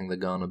kind of jumping the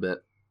gun a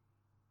bit.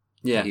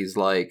 Yeah, he's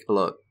like,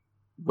 look,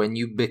 when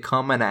you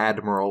become an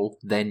admiral,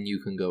 then you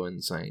can go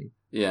insane.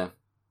 Yeah.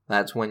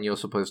 That's when you're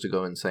supposed to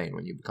go insane,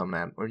 when you become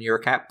an when you're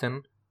a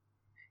captain.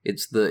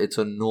 It's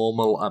a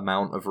normal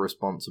amount of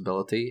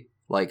responsibility.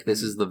 Like,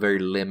 this is the very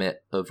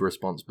limit of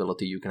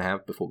responsibility you can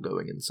have before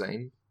going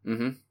insane.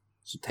 Mm-hmm.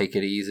 So take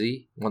it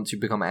easy. Once you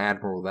become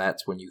admiral,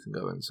 that's when you can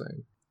go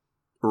insane.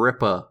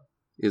 Ripper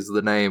is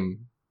the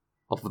name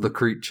of the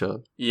creature.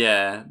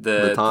 Yeah,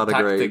 the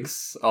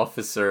tactics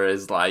officer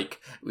is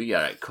like, we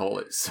gotta call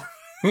it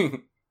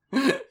something.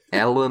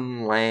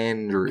 Ellen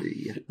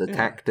Landry, the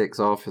tactics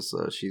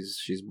officer.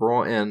 She's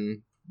brought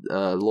in.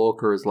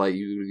 Lorca is like,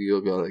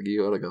 you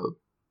gotta go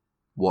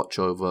watch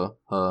over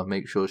her,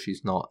 make sure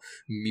she's not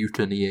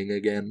mutinying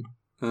again.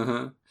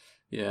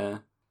 Yeah,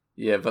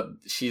 but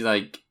she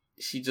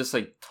just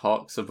like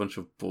talks a bunch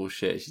of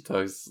bullshit. She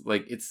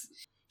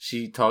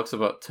talks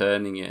about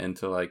turning it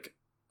into like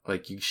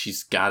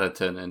she's gotta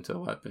turn it into a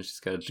weapon. She's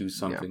gotta do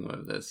something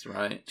with this,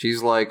 right?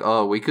 She's like,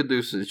 oh, we could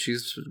do.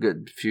 She's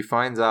good. She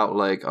finds out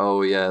like,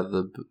 oh yeah,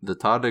 the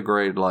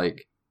tardigrade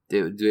like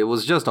it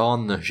was just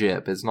on the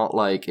ship. It's not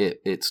like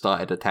it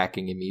started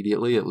attacking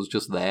immediately. It was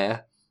just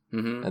there,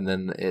 and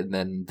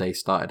then they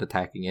started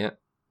attacking it,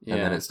 and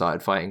then it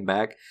started fighting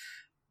back.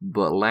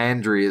 But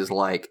Landry is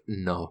like,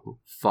 no,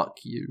 fuck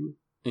you.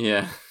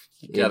 Yeah.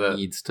 It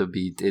needs to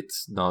be.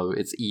 It's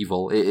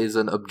evil. It is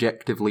an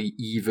objectively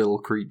evil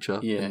creature.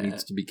 Yeah. It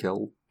needs to be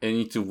killed. You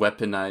need to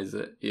weaponize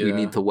it. We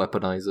need to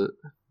weaponize it.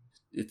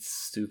 It's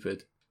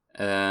stupid.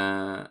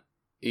 Then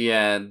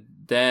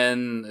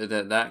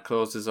that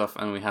closes off,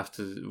 and we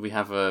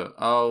have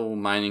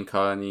mining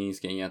colonies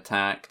getting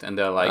attacked, and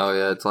they're like, oh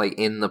yeah, it's like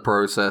in the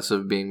process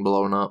of being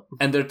blown up.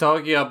 And they're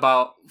talking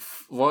about,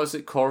 what was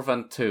it,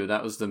 Corvan 2?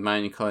 That was the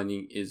mining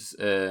colony is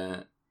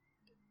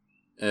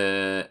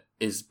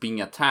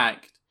being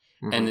attacked,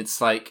 and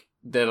it's like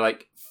they're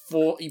like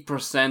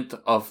 40%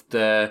 of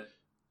the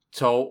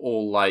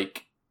total,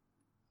 like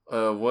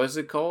what is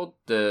it called,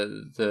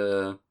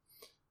 the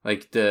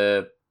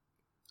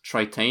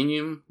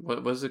tritanium,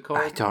 what was it called?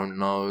 I don't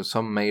know,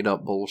 some made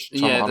up bullshit,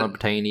 some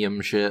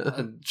unobtainium shit.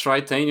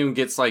 Tritanium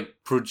gets like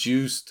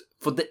produced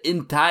for the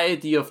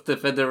entirety of the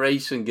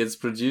Federation, gets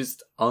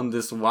produced on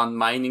this one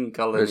mining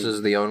colony. This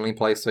is the only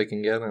place they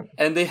can get it.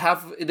 And they're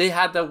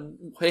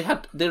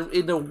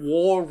in a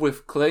war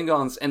with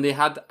Klingons, and they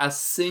had a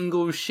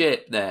single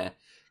ship there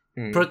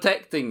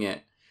protecting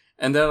it.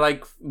 And they're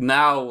like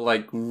now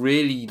like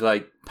really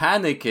like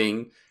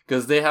panicking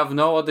because they have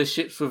no other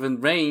ships within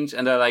range,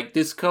 and they're like,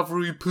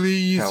 Discovery,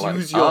 please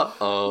use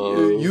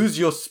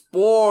your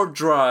spore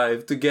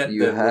drive to get there.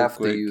 You have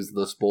to use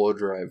the spore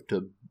drive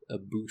to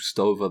boost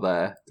over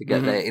there to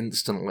get there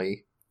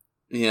instantly.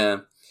 Yeah.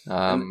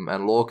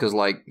 And Lorca's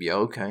like, yeah,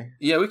 okay.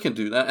 Yeah, we can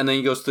do that. And then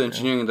he goes to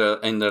engineering,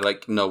 and they're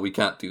like, no, we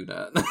can't do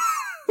that.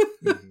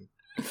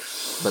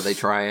 But they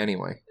try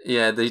anyway.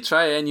 Yeah, they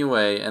try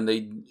anyway, and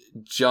they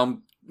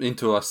jump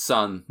into a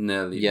sun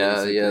nearly. Yeah,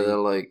 basically. yeah, they're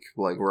like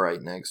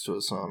right next to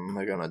a sun.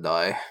 They're gonna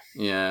die.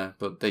 Yeah,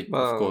 but they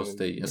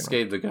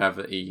escape the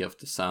gravity of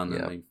the sun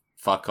and they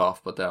fuck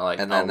off. But they're like,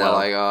 and then they're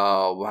like,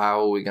 oh,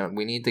 how are we gonna?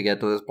 We need to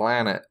get to this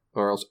planet,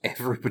 or else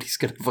everybody's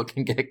gonna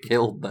fucking get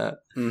killed there.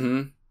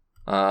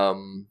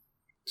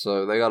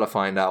 So they gotta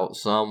find out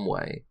some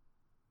way.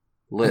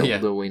 Little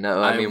do we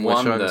know. I mean,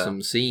 we're showing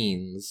some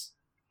scenes.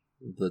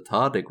 The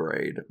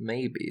tardigrade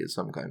maybe is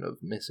some kind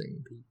of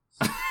missing piece.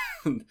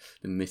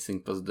 The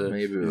missing was the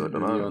maybe I don't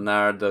know.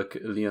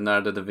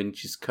 Leonardo da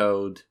Vinci's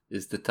code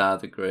is the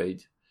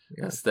tardigrade.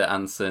 Yeah. That's the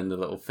answer in the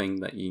little thing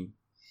that he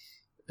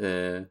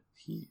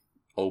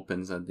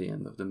opens at the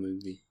end of the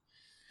movie.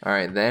 All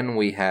right, then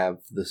we have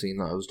the scene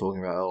that I was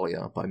talking about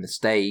earlier by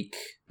mistake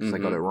because I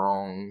got it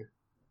wrong.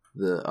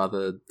 The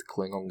other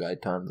Klingon guy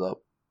turns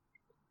up,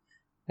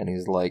 and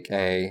he's like,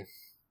 "Hey,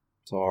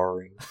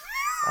 sorry,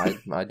 I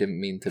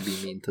didn't mean to be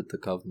mean to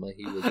Takuvma.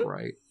 He was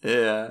right."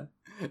 Yeah.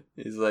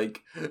 He's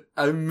like,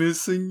 I'm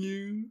missing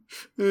you,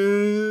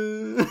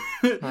 and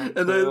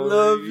I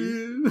love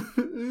you.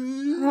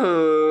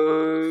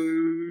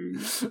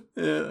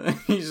 Yeah,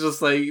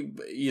 he's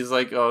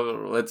like,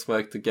 oh, let's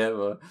work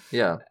together.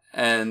 Yeah,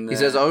 and he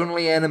says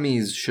only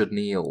enemies should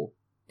kneel.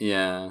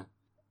 Yeah,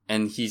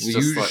 and he's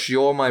just like,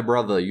 you're my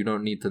brother. You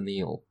don't need to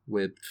kneel.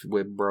 We're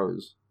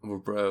bros. We're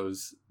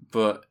bros.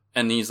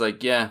 And he's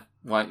like, yeah.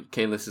 Why?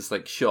 Kalis is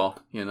like, sure.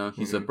 You know,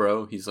 he's a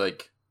bro. He's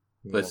like,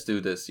 let's do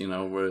this, you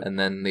know. And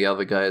then the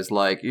other guy is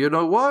like,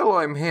 while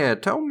I'm here,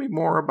 tell me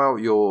more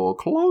about your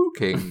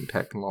cloaking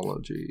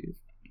technology.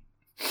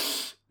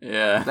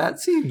 Yeah. That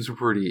seems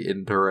pretty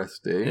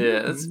interesting.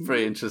 Yeah, that's a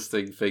pretty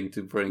interesting thing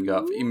to bring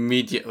up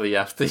immediately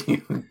after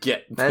you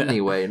get there.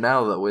 Anyway,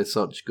 now that we're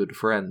such good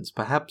friends,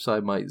 perhaps I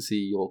might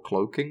see your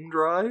cloaking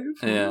drive?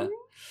 Yeah.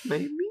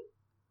 Maybe?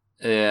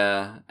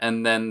 Yeah,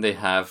 and then they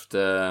have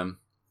the...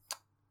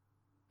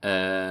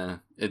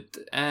 it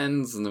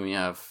ends, and then we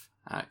have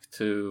Act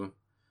 2.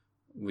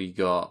 We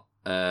got...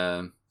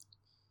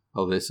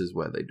 this is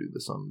where they do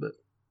the sun bit.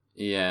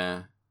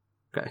 Yeah.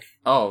 Okay.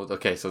 Oh,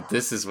 okay, so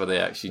this is where they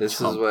actually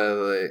This is where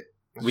they...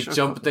 We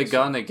jumped the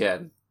gun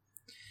again.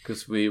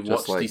 Because we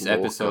watched these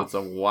episodes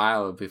a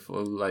while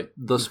before, like...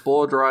 The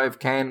spore drive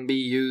can be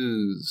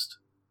used.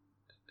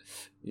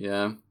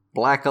 Yeah.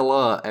 Black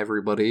alert,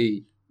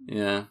 everybody.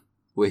 Yeah.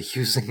 We're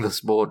using the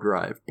spore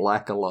drive.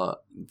 Black alert.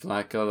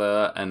 Black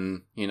alert,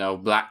 and,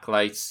 black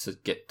lights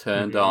get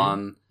turned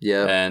on.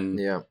 Yeah. And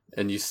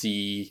you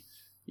see,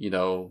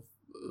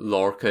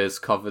 Lorca is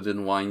covered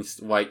in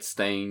white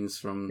stains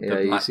from the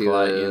black you see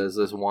light. There's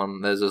this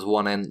one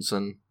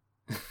ensign.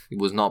 He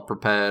was not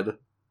prepared.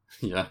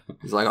 Yeah.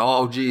 He's like,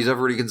 oh, geez,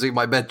 everybody can see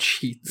my bed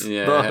sheets.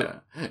 Yeah.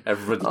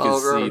 Everybody can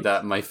see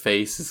that my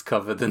face is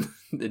covered in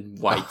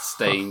white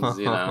stains,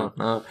 I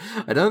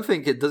don't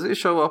think it... Does it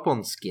show up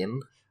on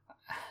skin?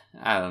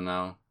 I don't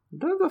know.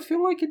 I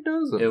feel like it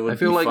doesn't. I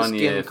feel like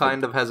skin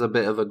kind of has a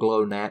bit of a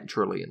glow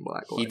naturally in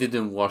black light. He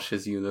didn't wash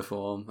his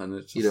uniform, and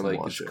it's just like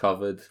it's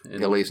covered.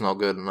 At least not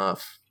good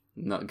enough.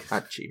 not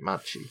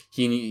Machi.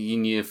 He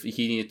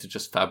needed to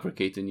just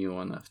fabricate a new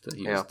one after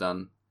he was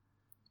done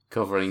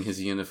covering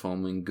his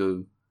uniform in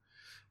goo.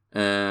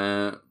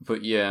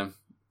 But yeah,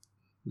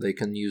 they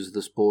can use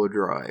the spore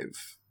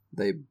drive.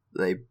 They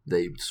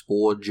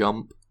spore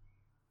jump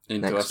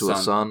into next to a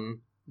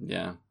sun.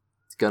 Yeah,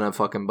 it's gonna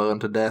fucking burn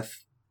to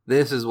death.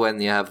 This is when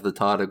you have the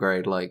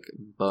tardigrade like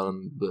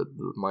burn.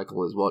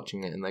 Michael is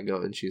watching it, and they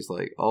go, and she's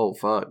like, "Oh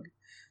fuck,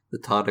 the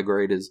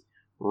tardigrade is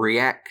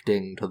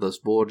reacting to the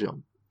spore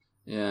jump."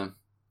 Yeah,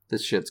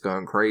 this shit's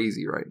going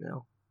crazy right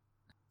now.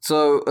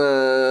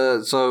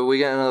 So we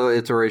get another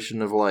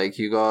iteration of like,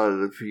 we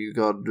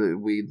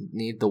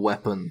need the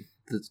weapon.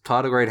 The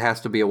tardigrade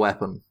has to be a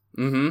weapon.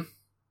 Mm-hmm.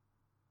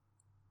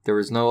 There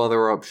is no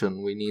other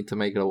option. We need to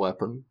make it a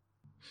weapon.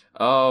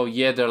 Oh,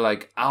 yeah, they're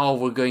like,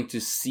 we're going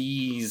to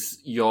seize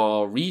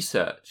your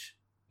research,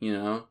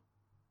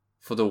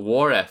 for the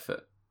war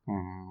effort.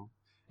 Mm-hmm.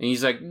 And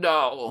he's like,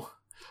 no.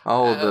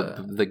 Oh,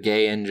 the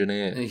gay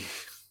engineer.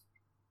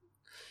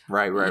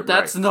 Right.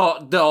 That's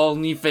not the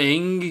only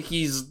thing.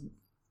 He's,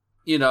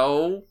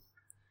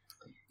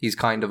 He's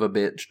kind of a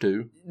bitch,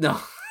 too. No.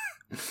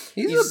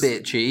 He's a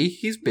bitchy.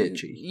 He's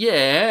bitchy.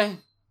 Yeah.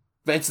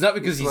 But it's not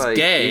because he's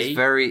gay.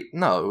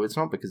 No, it's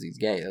not because he's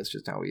gay. That's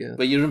just how he is.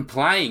 But you're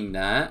implying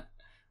that.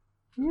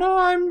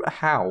 No,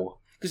 how?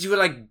 Because you were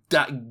like,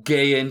 that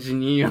gay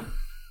engineer.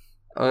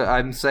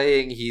 I'm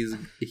saying he's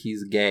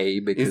gay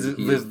because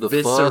he's the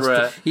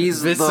first.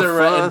 He's the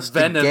first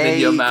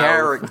gay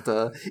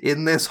character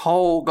in this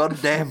whole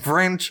goddamn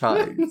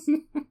franchise.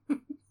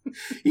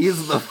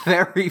 He's the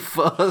very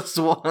first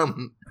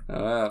one.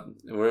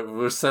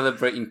 We're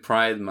celebrating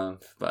Pride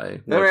Month by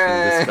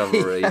watching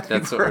Discovery.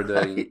 That's what we're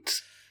doing.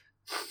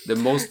 The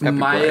most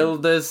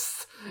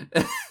mildest,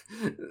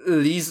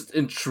 least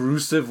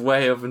intrusive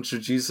way of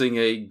introducing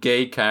a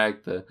gay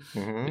character.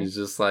 Mm-hmm. Is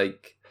just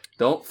like,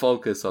 don't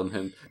focus on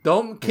him.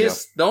 Don't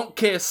kiss. Yeah. Don't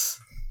kiss.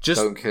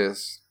 Don't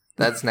kiss.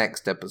 That's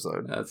next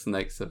episode. That's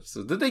next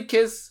episode. Did they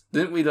kiss?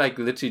 Didn't we like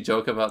literally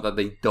joke about that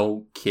they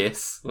don't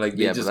kiss? Like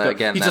they just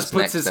he just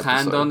puts his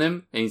hand on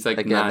him and he's like,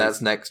 again, nice.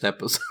 That's next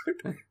episode.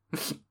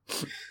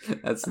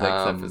 That's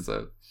next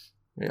episode.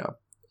 Yeah.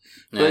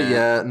 But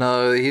yeah,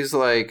 no, he's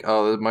like,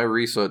 oh, my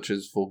research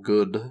is for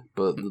good,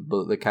 but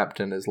the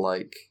captain is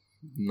like,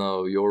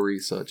 no, your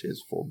research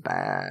is for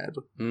bad.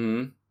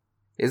 Mm-hmm.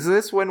 Is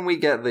this when we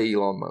get the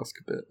Elon Musk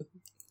bit?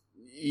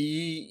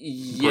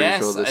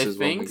 Yes, sure this I is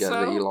think when we get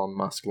so. the Elon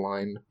Musk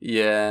line.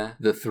 Yeah.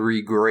 The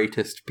three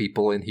greatest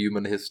people in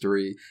human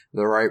history,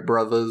 the Wright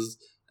brothers,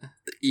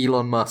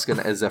 Elon Musk, and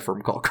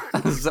Ephraim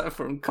Cochrane.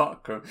 Ephraim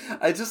Cochrane.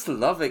 I just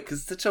love it, because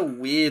it's such a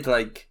weird,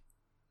 like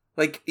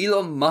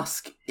Elon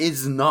Musk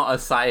is not a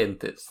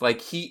scientist.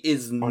 Like, he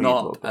is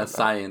not a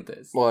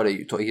scientist. What are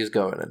you talking? He's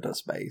going into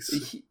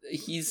space.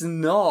 He's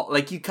not.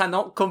 Like, you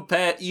cannot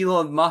compare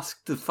Elon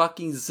Musk to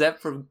fucking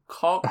Ephraim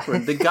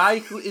Cochrane, the guy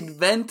who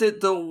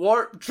invented the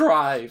warp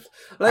drive.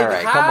 Like, all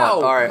right, how? Come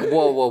on. All right,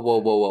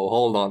 whoa.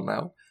 Hold on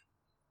now.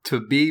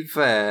 To be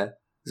fair,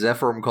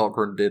 Ephraim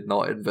Cochrane did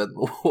not invent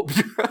the warp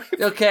drive.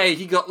 Okay,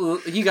 he got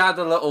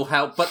a little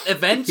help, but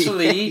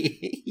eventually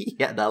he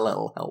had a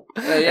little help,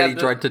 and he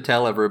tried to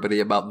tell everybody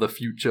about the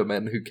future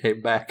men who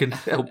came back and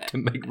helped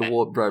him make the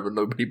warp drive, and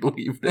nobody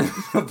believed him.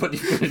 Nobody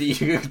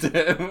believed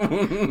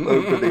him.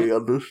 Nobody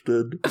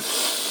understood.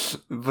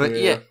 But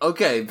yeah,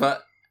 okay,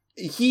 but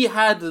he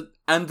had an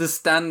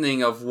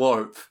understanding of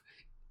warp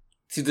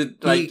to the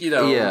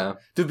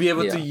to be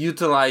able to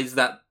utilize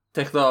that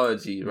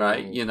technology,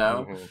 right?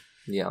 Mm-hmm.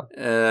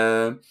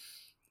 Yeah.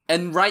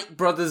 And Wright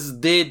brothers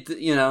did,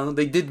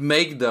 they did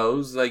make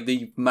those, like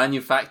they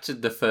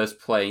manufactured the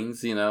first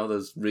planes,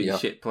 those really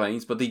shit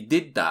planes, but they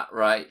did that,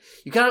 right?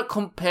 You cannot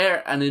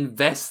compare an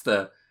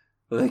investor,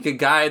 like a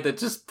guy that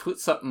just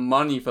puts up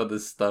money for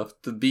this stuff,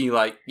 to be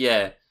like,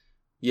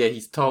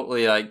 he's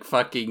totally like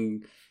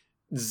fucking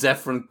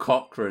Ephraim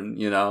Cochrane,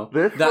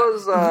 This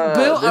built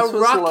a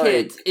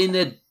rocket in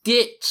a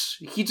ditch.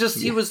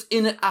 He was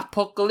in an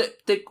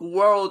apocalyptic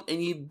world and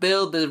he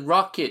built a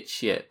rocket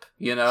ship,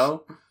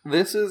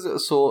 This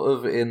is sort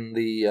of in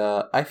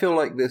the, I feel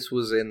like this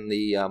was in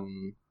the,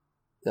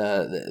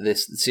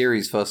 this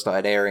series first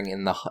started airing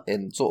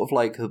in sort of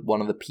like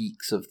one of the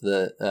peaks of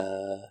the,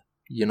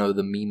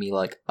 the meme,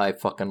 like, I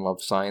fucking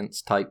love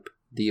science type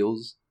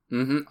deals.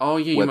 Mm-hmm. Oh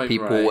yeah, where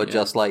people were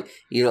just like,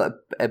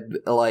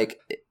 like,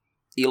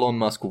 Elon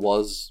Musk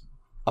was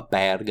a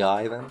bad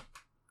guy then.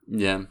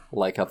 Yeah.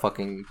 Like a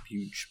fucking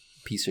huge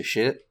piece of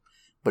shit.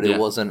 But it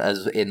wasn't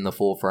as in the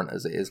forefront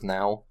as it is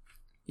now.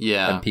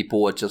 Yeah. And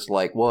people were just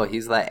like, well,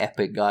 he's that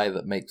epic guy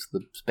that makes the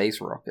space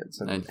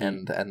rockets and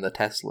the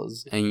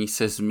Teslas. And he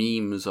says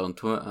memes on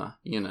Twitter,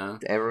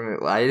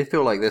 I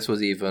feel like this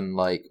was even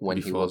like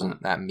when he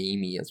wasn't that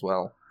memey as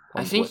well.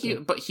 I think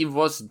he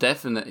was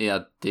definitely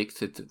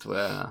addicted to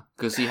Twitter.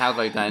 Because he had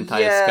like that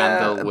entire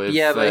scandal with...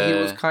 Yeah, but he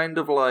was kind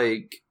of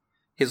like...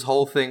 His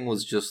whole thing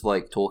was just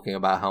like talking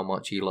about how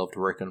much he loved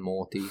Rick and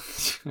Morty.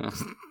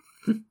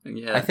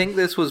 Yeah. I think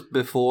this was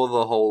before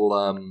the whole,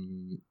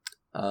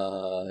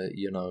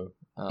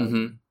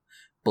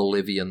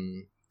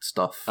 Bolivian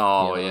stuff.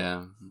 Oh,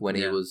 yeah. When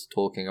he was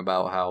talking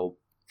about how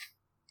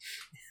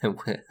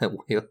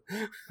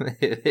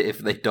if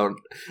they don't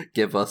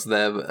give us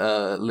their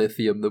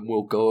lithium, then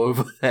we'll go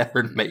over there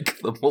and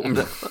make them all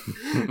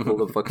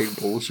the fucking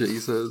bullshit he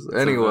says.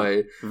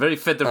 Anyway. Very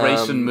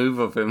Federation move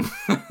of him.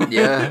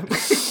 Yeah.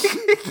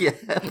 Yeah.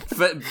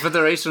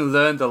 Federation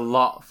learned a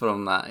lot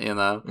from that,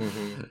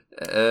 Mm-hmm.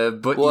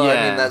 But well, yeah.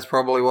 I mean, that's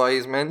probably why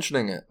he's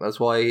mentioning it. That's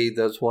why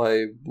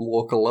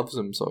Walker loves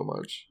him so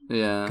much.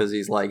 Yeah. Because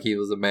he's like, he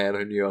was a man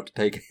who knew how to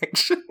take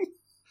action.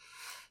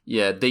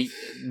 Yeah, they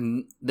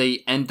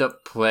end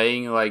up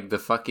playing like the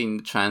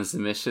fucking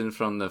transmission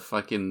from the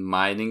fucking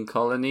mining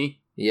colony.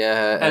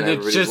 Yeah, and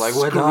it just like,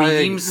 we're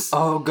screams.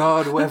 Dying. Oh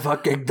god, we're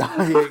fucking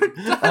dying.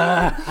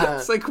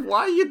 It's like,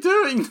 why are you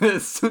doing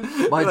this?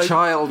 My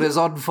child is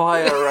on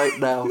fire right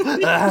now.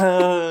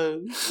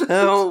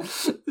 Help.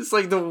 It's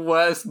like the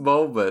worst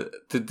moment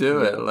to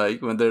do it,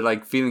 like when they're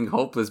like feeling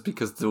hopeless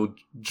because the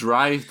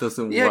drive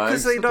doesn't work. Yeah,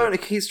 because they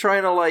don't. He's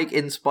trying to like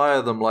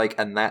inspire them, like,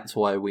 and that's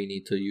why we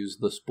need to use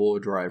the spore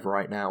drive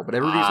right now. But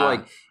everybody's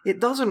like, it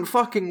doesn't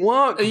fucking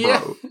work, bro.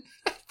 Yeah.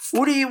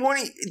 What do you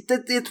want?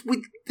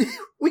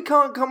 We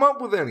can't come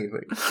up with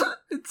anything.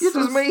 You're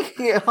just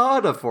making it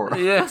harder for us.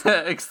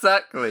 Yeah,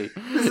 exactly.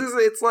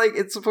 It's like,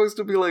 it's supposed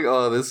to be like,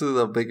 oh, this is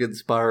a big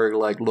inspiring,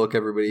 like, look,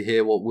 everybody,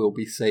 here what we'll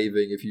be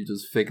saving if you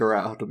just figure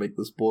out how to make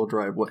the spore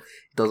drive. It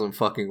doesn't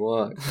fucking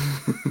work.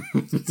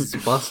 It's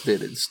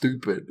busted. It's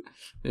stupid.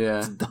 Yeah.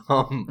 It's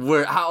dumb.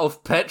 We're out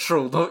of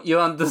petrol, don't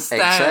you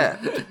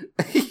understand?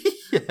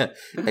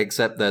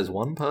 Except there's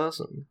one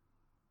person.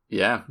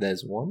 Yeah.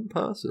 There's one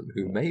person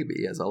who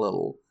maybe has a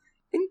little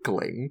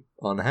inkling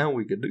on how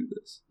we could do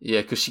this.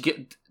 Yeah, because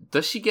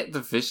does she get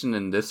the vision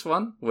in this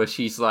one? Where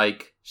she's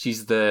like,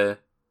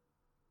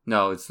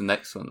 no, it's the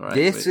next one, right?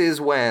 This is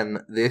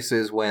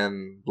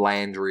when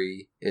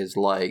Landry is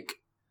like,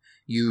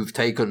 you've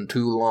taken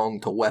too long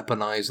to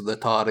weaponize the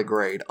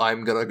tardigrade.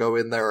 I'm gonna go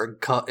in there and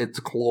cut its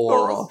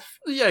claw off.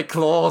 Yeah,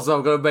 claws.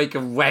 I'm gonna make a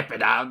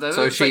weapon out of it.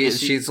 So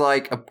she's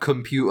like a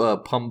computer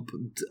pumped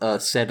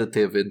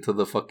sedative into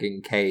the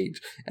fucking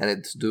cage, and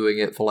it's doing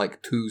it for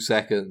like 2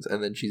 seconds,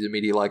 and then she's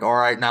immediately like, all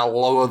right, now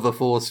lower the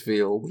force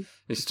field.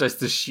 She tries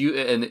to shoot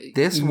it, and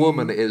this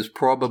woman is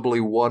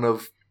probably one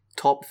of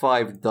top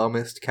 5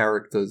 dumbest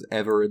characters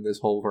ever in this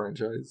whole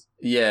franchise.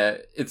 Yeah,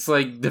 it's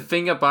like, the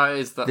thing about it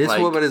is that this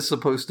like, woman is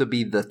supposed to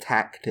be the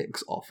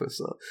tactics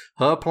officer.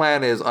 Her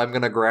plan is, I'm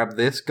gonna grab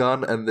this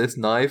gun and this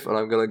knife, and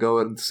I'm gonna go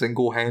and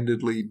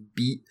single-handedly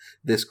beat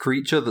this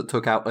creature that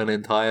took out an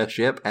entire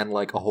ship and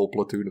like a whole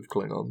platoon of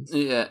Klingons.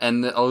 Yeah,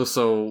 and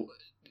also,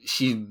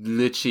 she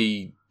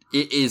literally,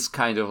 it is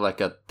kind of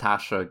like a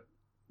Tasha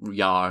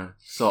Yar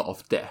sort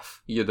of death,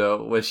 you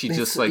know, where she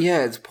just like...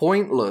 Yeah, it's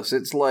pointless.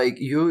 It's like,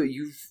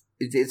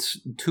 it's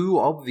too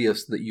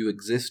obvious that you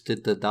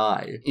existed to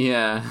die.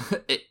 Yeah,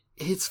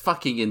 it's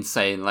fucking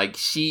insane. Like,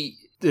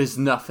 there's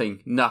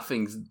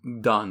nothing's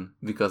done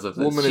because of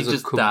this. Woman she is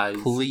just a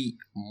complete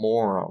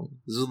moron.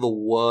 This is the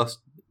worst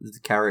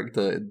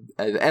character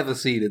I've ever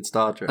seen in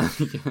Star Trek.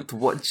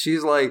 What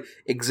she's like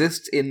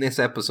exists in this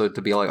episode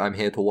to be like, I'm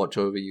here to watch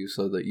over you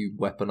so that you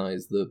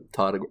weaponize the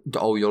tardigrade.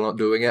 Oh, you're not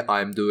doing it?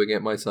 I'm doing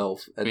it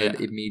myself. And then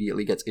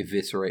immediately gets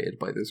eviscerated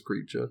by this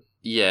creature.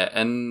 Yeah,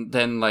 and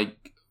then like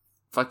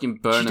fucking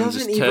Burnham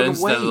just turns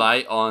the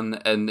light on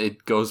and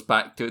it goes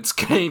back to its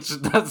cage. She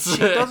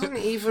doesn't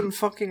even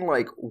fucking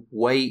like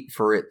wait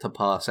for it to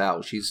pass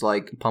out. She's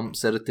like, pump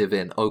sedative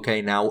in.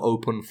 Okay, now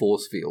open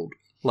force field.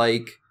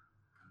 Like,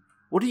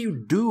 what are you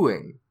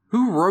doing?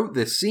 Who wrote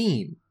this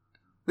scene?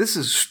 This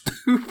is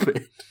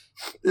stupid.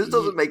 This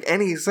doesn't make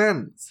any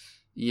sense.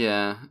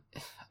 Yeah,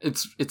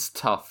 it's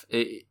tough.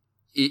 It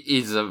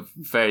is a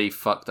very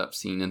fucked up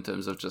scene in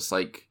terms of just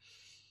like,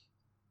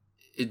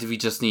 we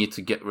just need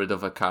to get rid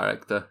of a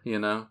character, you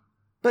know?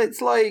 But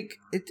it's like,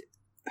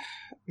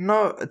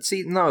 no,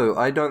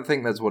 I don't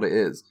think that's what it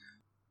is.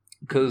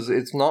 Because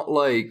it's not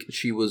like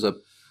she was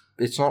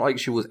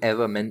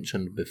ever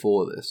mentioned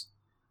before this.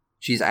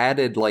 She's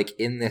added, like,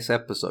 in this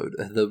episode.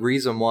 The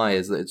reason why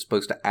is that it's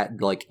supposed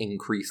to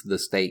increase the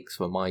stakes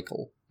for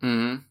Michael.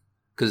 Mm-hmm.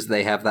 Because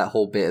they have that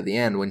whole bit at the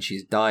end when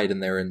she's died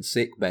and they're in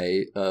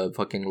sickbay.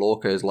 Fucking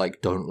Lorca is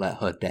like, don't let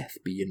her death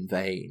be in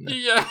vain.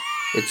 Yeah.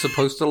 It's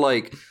supposed to,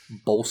 like,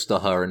 bolster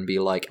her and be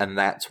like, and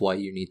that's why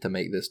you need to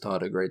make this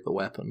tardigrade the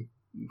weapon.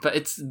 But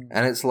it's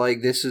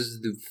like, this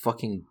is the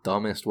fucking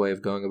dumbest way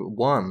of going about it.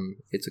 One,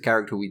 it's a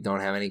character we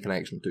don't have any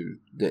connection to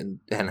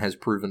and has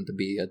proven to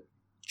be a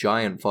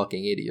giant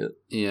fucking idiot.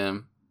 Yeah.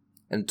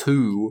 And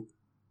two,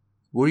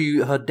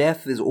 her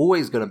death is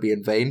always going to be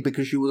in vain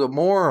because she was a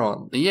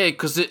moron. Yeah,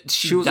 because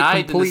she was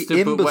died a complete in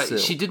a stupid imbecile.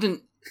 way. She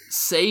didn't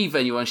save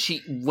anyone.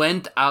 She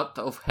went out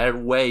of her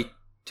way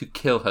to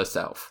kill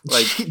herself.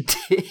 Like, she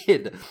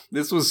did.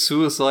 This was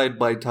suicide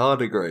by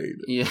tardigrade.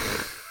 Yeah.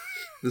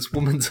 This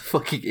woman's a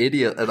fucking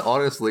idiot, and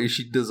honestly,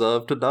 she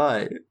deserved to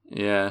die.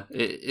 Yeah,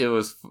 it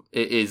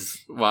is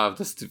one of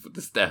the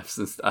stupidest deaths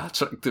in Star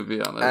Trek, to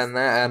be honest.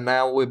 And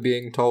now we're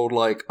being told,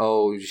 like,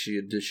 oh,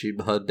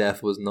 her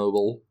death was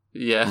noble.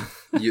 Yeah.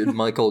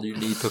 Michael, you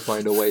need to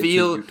find a way to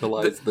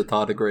utilize the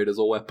tardigrade as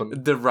a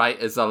weapon. The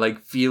writers are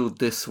like, feel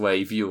this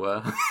way,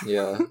 viewer.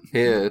 Yeah.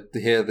 Here,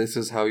 this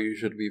is how you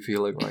should be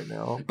feeling right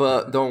now.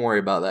 But don't worry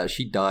about that.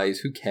 She dies.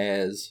 Who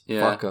cares?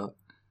 Yeah. Fuck her.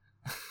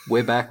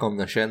 We're back on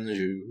the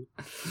Shenzhou.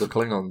 The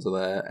Klingons are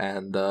there,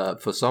 and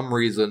for some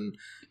reason,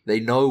 they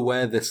know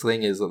where this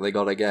thing is that they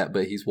gotta get,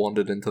 but he's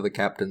wandered into the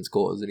captain's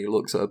quarters, and he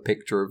looks at a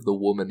picture of the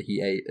woman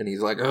he ate, and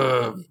he's like,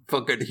 ugh,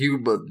 fucking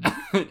human.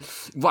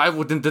 Why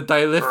wouldn't the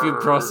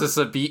dilithium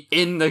processor be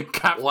in the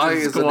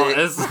captain's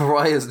quarters?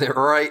 Why isn't it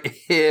right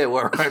here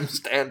where I'm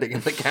standing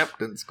in the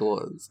captain's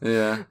quarters?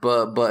 Yeah.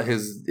 But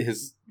his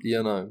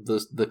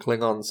the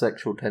Klingon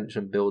sexual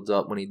tension builds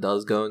up when he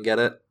does go and get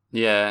it.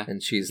 Yeah.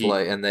 And she's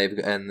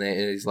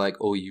he's like,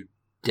 oh, you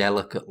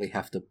delicately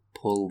have to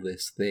pull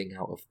this thing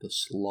out of the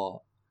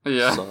slot.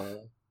 Yeah.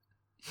 So,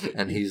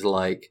 and he's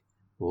like,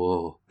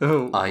 whoa,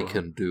 I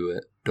can do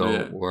it.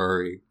 Don't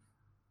worry.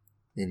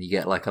 And you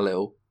get like a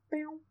little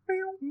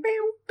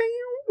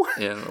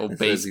little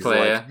bass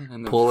player.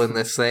 Like, pulling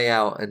this thing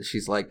out, and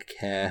she's like,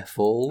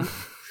 careful,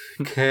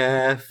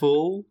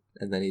 careful.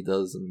 And then he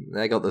does, and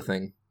they got the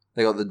thing.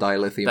 They got the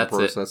dilithium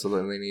processor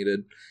that they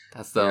needed.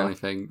 That's the only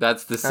thing.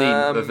 That's the scene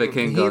of the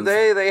Klingons.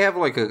 They have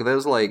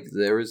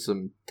there is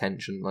some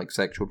tension, like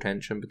sexual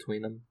tension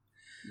between them.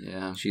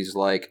 Yeah. She's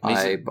like,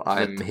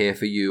 I'm here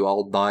for you.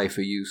 I'll die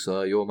for you,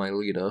 sir. You're my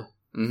leader.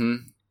 Mm-hmm.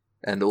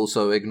 And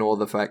also ignore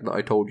the fact that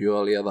I told you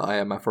earlier that I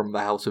am from the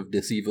house of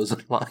deceivers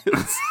and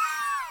liars.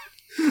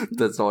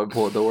 That's not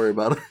important. Don't worry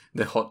about it.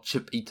 The hot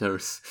chip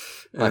eaters.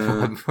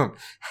 I'm from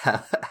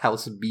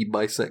house be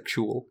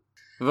bisexual.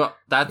 Well,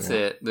 that's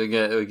it. We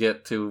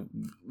get to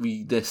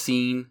read the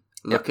scene.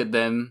 Look at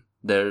them.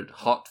 They're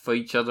hot for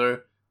each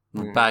other.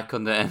 We're back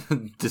on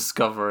the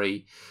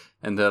Discovery.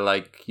 And they're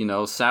like,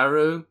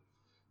 Saru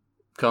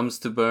comes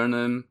to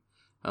Burnham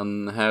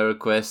on her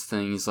request,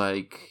 and he's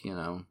like,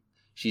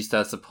 she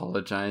starts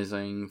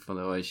apologizing for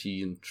the way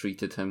she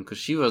treated him, because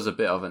she was a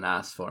bit of an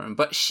ass for him,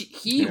 but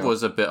he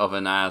was a bit of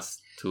an ass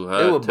to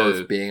her. They were too.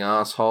 Both being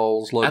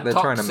assholes. Look, they're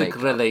trying to make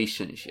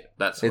relationship.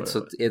 That's what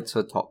it's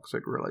a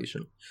toxic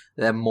relation.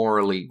 They're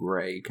morally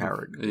grey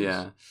characters.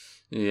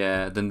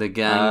 Yeah. Then the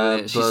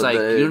gang, she's like,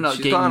 you're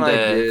not getting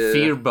the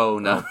fear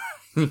boner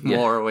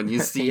anymore when you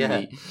see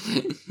me.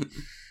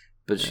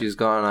 But she's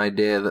got an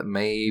idea that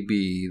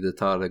maybe the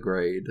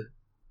tardigrade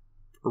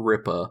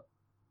Ripper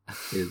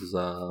is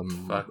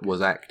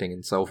was acting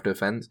in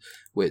self-defense,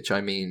 which, I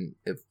mean,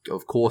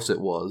 of course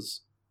it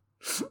was.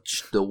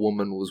 The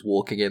woman was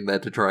walking in there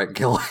to try and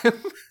kill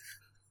him.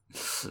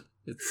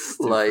 It's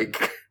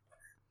like,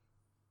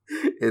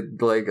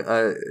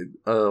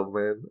 oh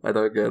man, I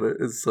don't get it.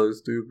 It's so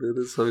stupid.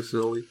 It's so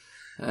silly.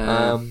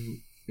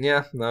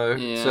 Yeah, no.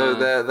 Yeah. So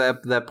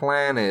their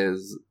plan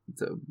is,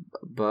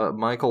 but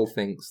Michael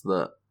thinks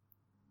that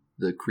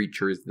the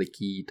creature is the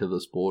key to the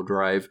spore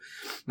drive.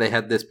 They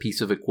had this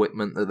piece of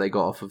equipment that they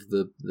got off of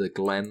the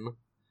Glen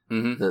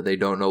that they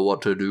don't know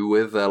what to do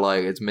with. They're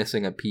like, it's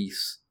missing a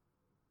piece,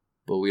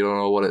 but we don't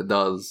know what it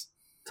does.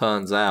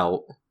 Turns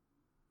out,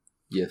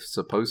 you're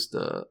supposed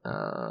to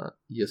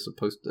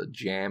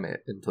jam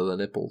it into the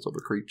nipples of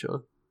a creature.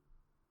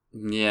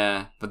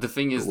 Yeah, but the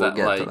thing is we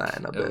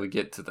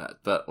get to that,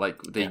 but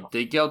like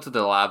they go to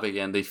the lab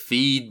again, they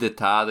feed the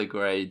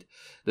tardigrade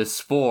the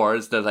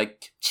spores, they're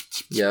like,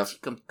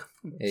 come.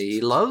 He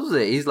loves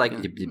it. He's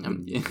like,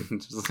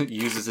 just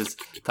uses his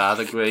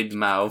tardigrade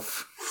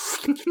mouth.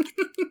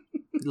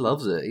 He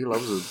loves it. He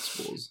loves the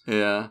spores.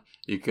 Yeah,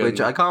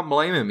 which I can't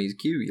blame him. He's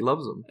cute. He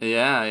loves them.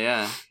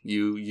 Yeah.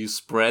 You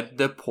spread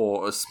the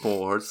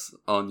spores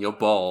on your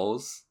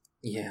balls.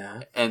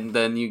 Yeah, and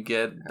then you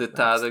get the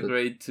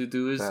tardigrade to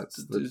do his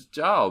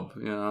job.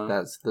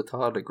 That's the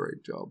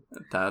tardigrade job.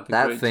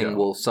 That thing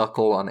will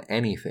suckle on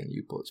anything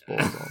you put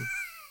spores on.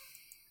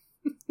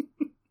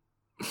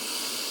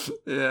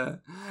 Yeah,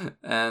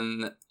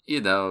 and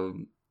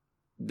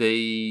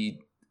they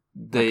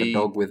like a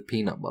dog with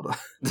peanut butter.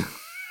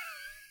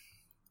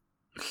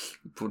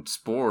 Put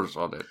spores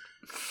on it.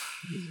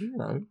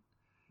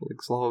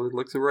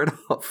 Looks it right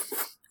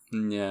off.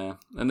 Yeah,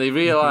 and they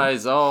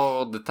realize,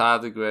 the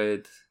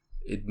tardigrade,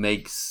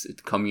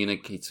 it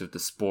communicates with the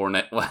spore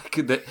network.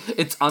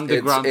 It's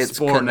underground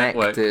spore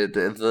connected.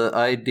 network. The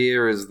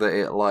idea is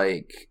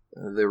that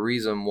the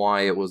reason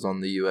why it was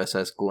on the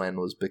USS Glenn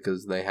was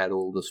because they had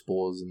all the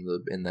spores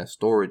in their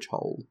storage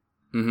hold.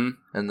 Mm-hmm.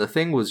 And the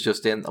thing was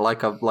just in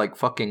like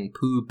fucking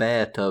Pooh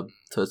Bear to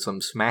some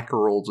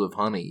smackerels of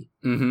honey.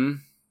 Mm-hmm.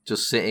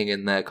 Just sitting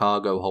in their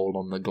cargo hold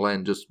on the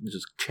Glen, just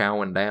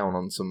chowing down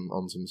on some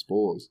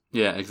spores.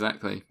 Yeah,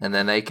 exactly. And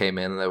then they came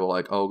in and they were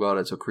like, "Oh god,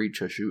 it's a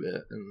creature! Shoot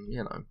it!" And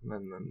and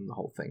then the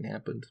whole thing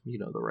happened. You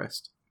know the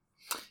rest.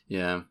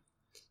 Yeah.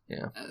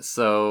 Yeah.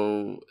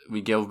 So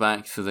we go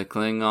back to the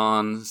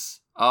Klingons.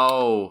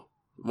 Oh,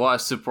 what a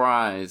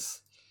surprise!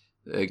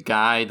 The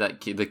guy the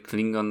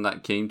Klingon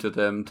that came to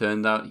them,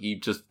 turned out he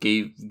just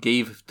gave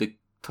the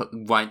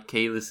White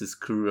Kalis'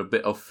 crew a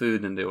bit of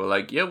food, and they were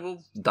like, "Yeah,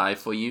 we'll die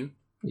for you."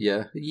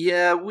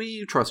 Yeah,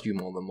 we trust you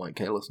more than White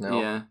Kalis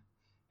now. Yeah,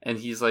 And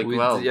he's like,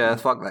 yeah,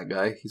 fuck that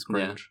guy. He's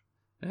cringe.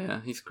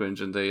 Yeah, he's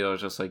cringe, and they are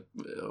just like,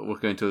 we're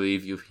going to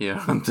leave you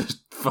here on the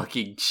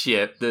fucking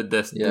ship.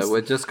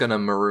 We're just gonna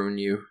maroon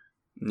you.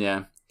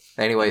 Yeah.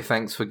 Anyway,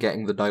 thanks for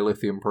getting the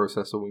dilithium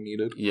processor we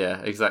needed.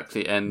 Yeah,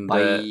 exactly. And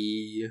Bye.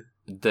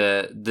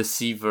 The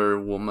deceiver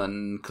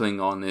woman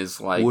Klingon is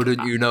like,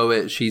 wouldn't you know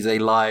it? She's a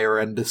liar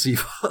and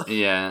deceiver.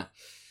 Yeah.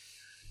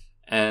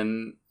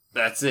 And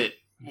that's it.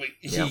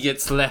 He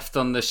gets left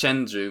on the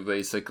Shenzhou,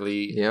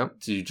 basically,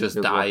 to just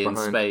die in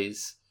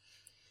space.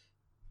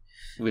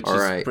 Which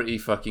is pretty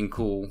fucking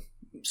cool.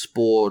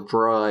 Spore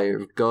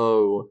drive,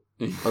 go.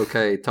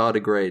 Okay,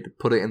 tardigrade,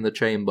 put it in the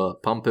chamber,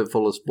 pump it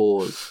full of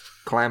spores,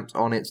 clamped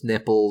on its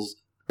nipples,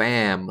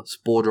 bam,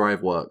 spore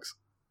drive works.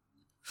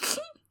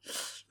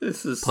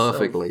 This is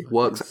perfectly.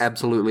 Works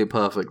absolutely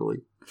perfectly.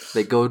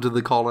 They go to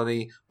the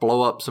colony,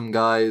 blow up some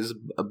guys,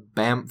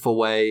 bamf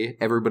away,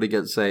 everybody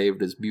gets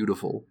saved, it's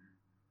beautiful.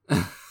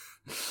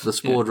 The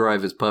spore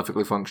drive is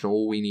perfectly functional.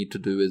 All we need to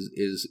do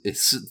is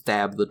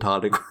stab the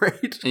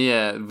tardigrade.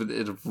 Yeah,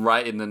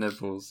 right in the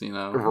nipples, you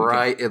know.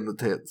 Right in the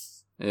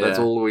tits. Yeah. That's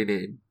all we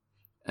need.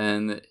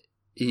 And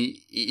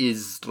he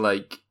is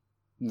like,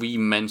 we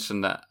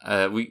mentioned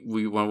that we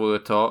when we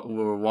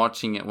were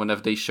watching it,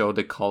 whenever they show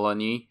the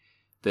colony,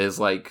 there's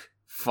like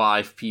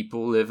 5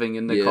 people living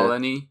in the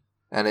colony.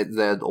 And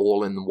they're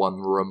all in one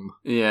room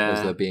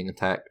as they're being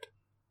attacked.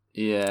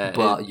 Yeah.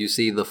 But you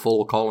see the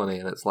full colony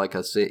and it's like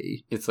a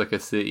city. It's like a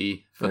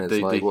city. But and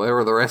it's like, where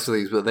are the rest of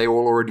these? But they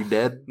all already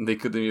dead. They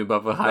couldn't be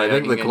bothered hiring. I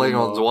think the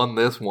Klingons won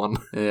this one.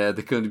 Yeah,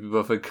 they couldn't be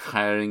bothered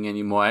hiring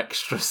any more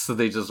extras, so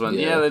they just went,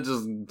 they're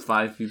just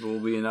 5 people will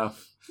be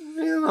enough.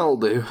 Yeah, that'll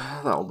do.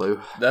 That'll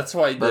do. That's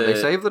why But they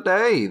save the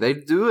day. They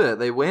do it.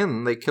 They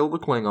win. They kill the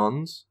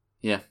Klingons.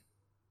 Yeah.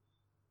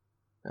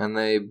 And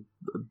they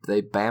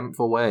bamf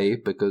away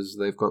because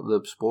they've got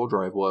the spore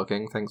drive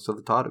working thanks to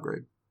the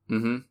tardigrade.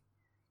 Mm-hmm.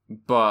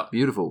 But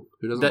beautiful.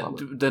 Who doesn't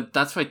love it?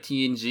 That's why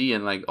TNG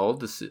and like all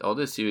the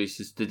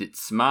series did it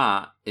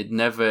smart. It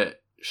never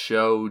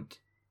showed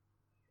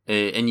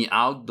any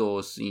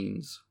outdoor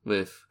scenes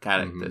with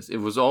characters. Mm-hmm.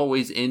 It was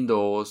always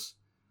indoors,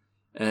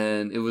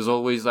 and it was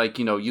always like,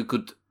 you know, you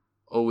could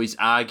always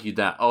argue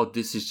that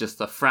this is just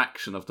a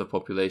fraction of the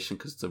population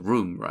because it's a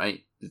room,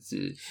 right? It's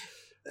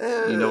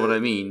you know what I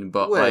mean?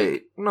 But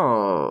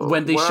no.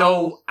 When they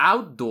show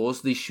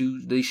outdoors, they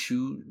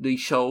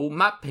show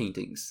map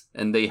paintings,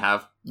 and they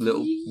have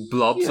little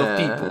blobs of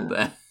people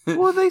there.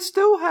 Well, they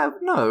still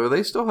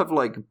have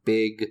like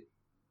big,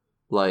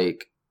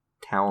 like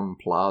town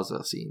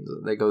plaza scenes.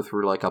 They go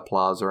through like a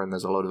plaza, and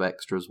there's a lot of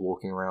extras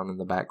walking around in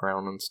the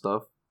background and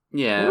stuff.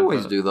 Yeah, they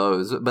always do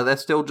those, but they're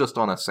still just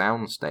on a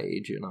sound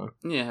stage, you know.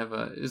 Yeah,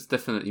 but it's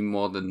definitely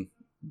more than.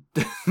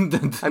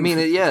 I mean,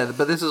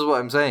 but this is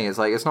what I'm saying. It's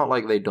like, it's not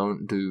like they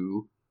don't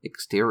do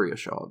exterior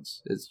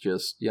shots. It's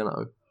just, you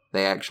know,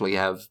 they actually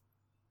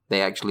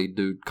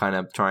do kind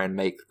of try and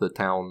make the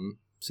town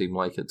seem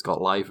like it's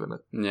got life in it.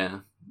 Yeah.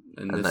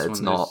 And that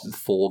it's not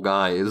 4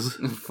 guys.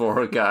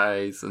 4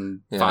 guys and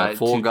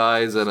 4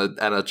 guys and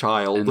a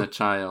child. And a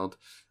child.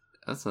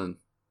 That's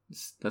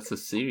a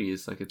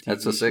series, like a TV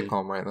That's a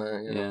sitcom right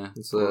there. Yeah.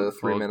 It's a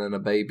 3 men and a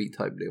baby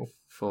type deal.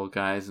 4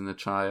 guys and a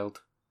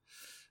child.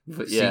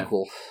 But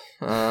sequel.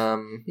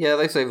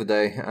 They save the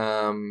day.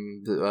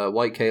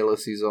 White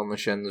Kalis, he's on the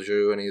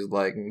Shenzhou, and he's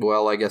like,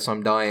 well, I guess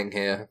I'm dying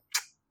here.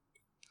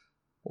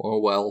 Oh,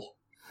 well.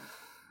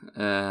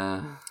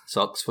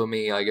 Sucks for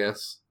me, I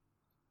guess.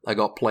 I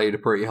got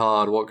played pretty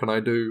hard, what can I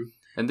do?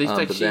 And they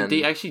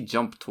actually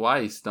jump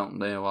twice, don't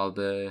they, while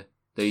they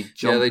jump...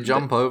 Yeah, they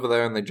jump over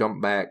there and they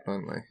jump back,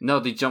 don't they?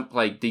 No, they jump,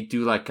 like, they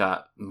do, like,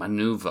 a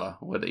maneuver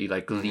where they,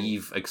 like,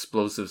 leave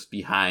explosives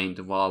behind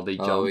while they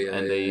jump,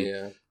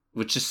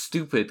 which is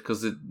stupid,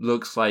 because it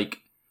looks like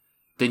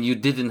then you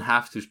didn't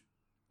have to,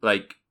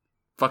 like,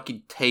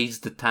 fucking tase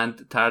the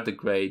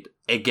tardigrade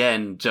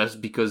again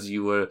just because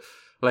you were,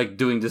 like,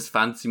 doing this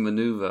fancy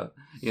maneuver,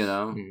 you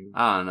know?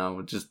 I don't know,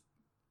 it just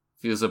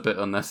feels a bit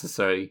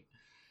unnecessary.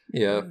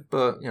 Yeah,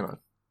 but, you know.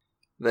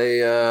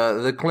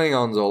 The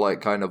Klingons are,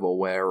 like, kind of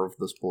aware of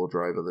the spore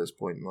drive at this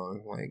point, though.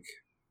 Like,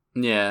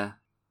 yeah.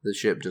 The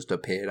ship just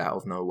appeared out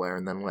of nowhere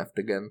and then left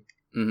again.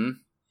 Mm-hmm.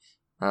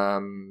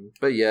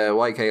 But yeah,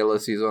 White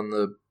Kalis, he's on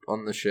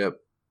the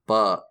ship,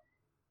 but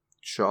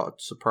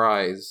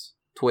surprise,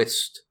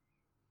 twist,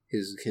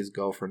 his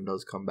girlfriend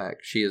does come back.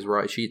 She is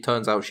right.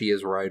 Turns out she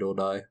is ride or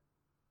die.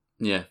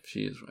 Yeah,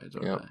 she is ride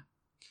or die.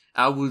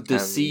 I will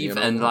deceive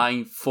and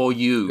lie for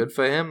you. Good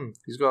for him.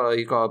 He's got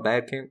a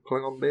bad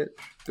Klingon bitch.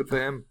 Good for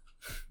him.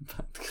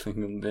 Bad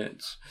Klingon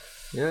bitch.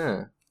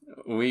 Yeah.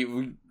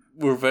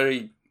 We're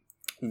very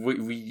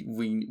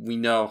we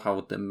know how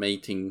the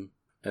mating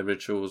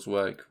rituals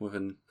work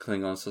within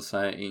Klingon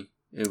society.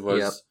 It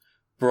was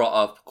brought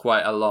up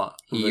quite a lot.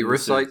 He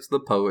recites the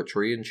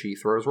poetry and she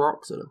throws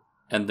rocks at him.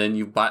 And then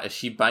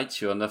she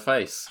bites you on the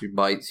face. She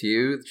bites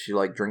you, she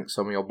like drinks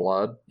some of your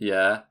blood.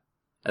 Yeah.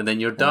 And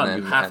then you're done.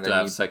 You have to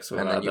have sex with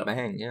her. And then you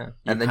bang, yeah.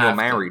 And then you're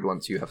married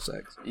once you have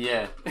sex.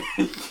 Yeah.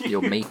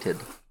 You're mated.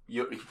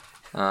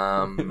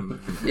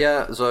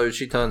 Yeah, so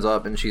she turns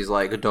up and she's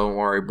like, don't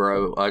worry,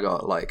 bro, I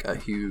got like a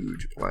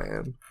huge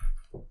plan.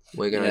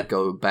 We're gonna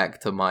go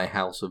back to my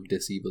house of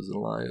deceivers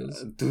and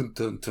liars. Dun,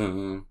 dun,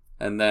 dun.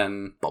 And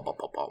then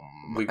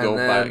we And go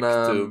then,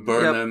 back to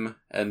Burnham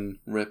and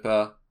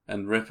Ripper.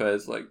 And Ripper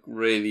is like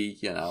really,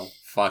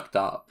 fucked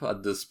up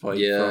at this point.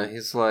 Yeah,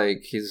 he's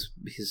like, he's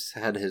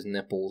had his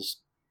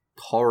nipples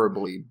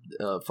horribly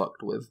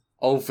fucked with.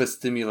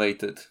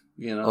 Overstimulated,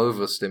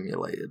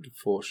 Overstimulated,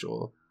 for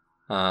sure.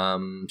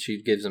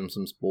 She gives him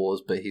some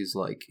spores, but he's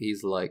like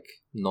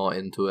not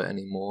into it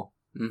anymore.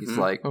 Mm-hmm. He's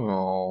like,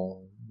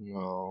 oh,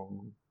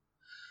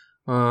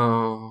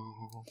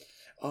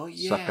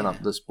 yeah, sucking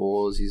up the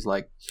spores. He's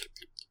like,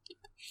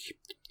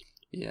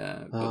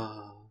 yeah.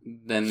 But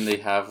then they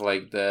have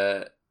like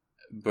the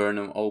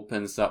Burnham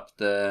opens up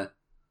the.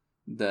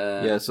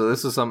 Yeah, so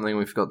this is something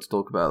we forgot to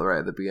talk about right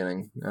at the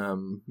beginning.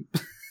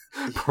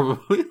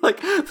 Probably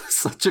like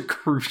such a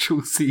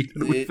crucial scene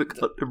we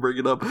forgot to bring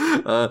it up.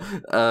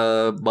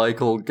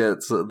 Michael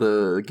gets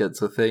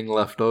a thing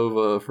left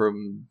over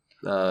from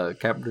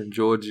Captain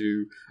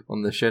Georgiou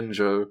on the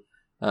Shenzhou,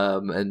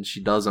 and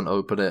she doesn't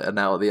open it, and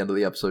now at the end of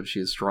the episode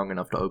she is strong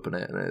enough to open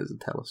it, and it is a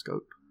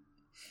telescope.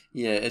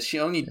 Yeah, she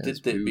only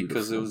did it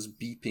because it was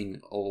beeping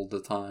all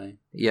the time.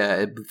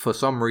 Yeah, for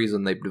some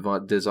reason they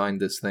designed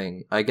this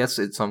thing. I guess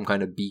it's some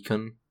kind of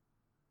beacon.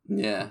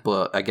 Yeah.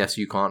 But I guess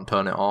you can't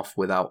turn it off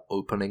without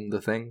opening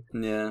the thing.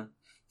 Yeah.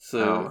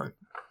 So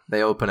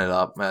they open it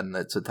up and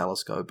it's a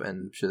telescope,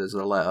 and there's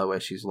a letter where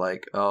she's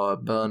like, oh,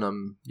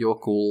 Burnham, you're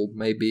cool.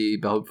 Maybe,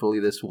 hopefully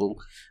this will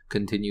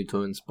continue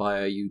to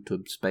inspire you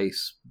to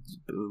space.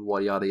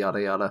 Yada,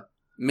 yada, yada.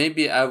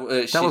 Maybe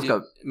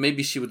telescope.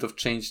 Maybe she would have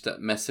changed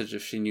that message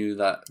if she knew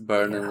that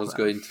Burnham was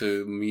going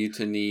to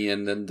mutiny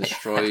and then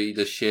destroy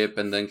the ship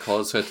and then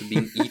cause her to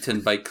be eaten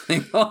by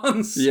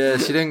Klingons. Yeah,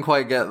 she didn't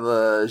quite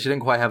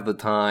have the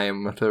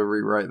time to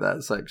rewrite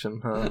that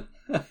section, huh?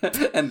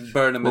 And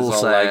Burnham is all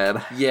sad.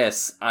 Like,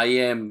 yes, I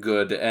am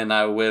good and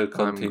I will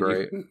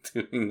continue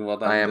doing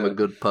what I am a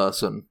good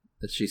person,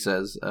 as she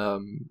says,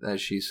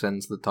 as she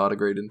sends the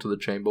tardigrade into the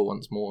chamber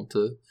once more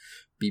to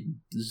be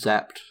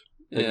zapped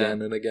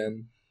again and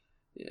again.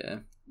 Yeah,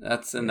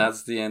 that's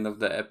the end of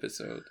the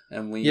episode,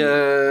 and we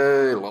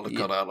a lot of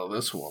cut out of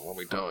this one. Let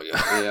me tell you.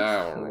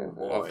 Yeah,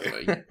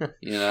 lovely.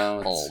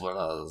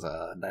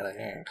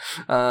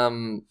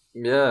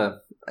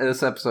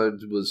 This episode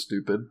was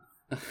stupid.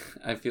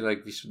 I feel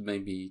like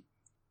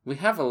we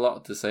have a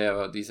lot to say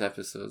about these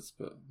episodes,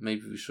 but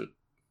maybe we should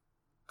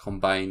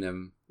combine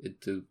them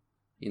into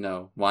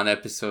one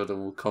episode, and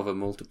we'll cover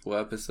multiple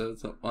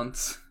episodes at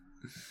once.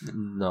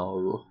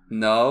 No.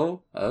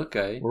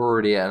 Okay. We're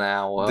already at an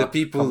hour. The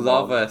people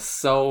love us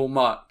so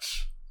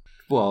much.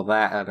 Well,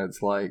 that, and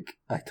it's like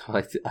I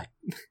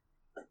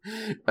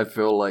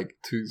feel like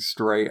 2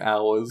 straight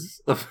hours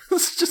of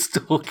us just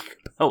talking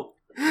about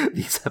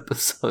these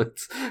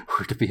episodes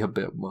would be a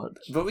bit much.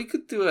 But we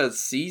could do a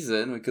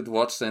season. We could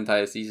watch the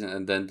entire season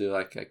and then do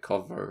like a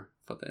cover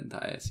for the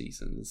entire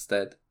season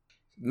instead.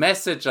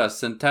 Message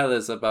us and tell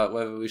us about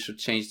whether we should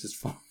change this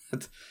format.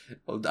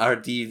 Our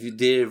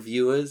dear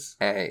viewers.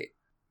 Hey,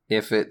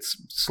 if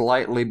it's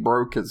slightly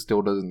broke, it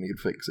still doesn't need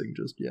fixing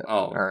just yet.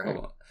 Oh,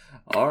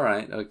 all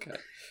right, okay.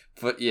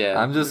 But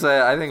yeah, I'm just saying,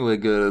 I think we're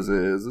good as it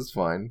is. It's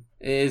fine.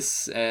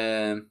 This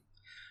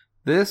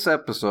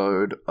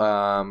episode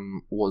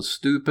was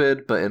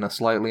stupid, but in a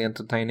slightly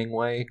entertaining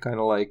way, kind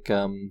of like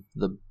some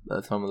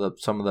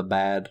of the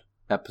bad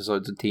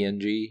episodes of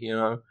TNG,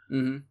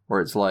 mm-hmm.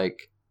 Where it's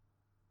like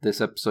this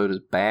episode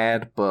is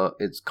bad, but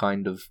it's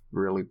kind of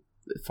really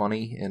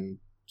funny, and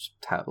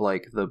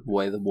like the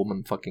way the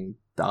woman fucking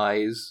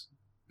dies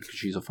because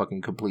she's a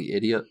fucking complete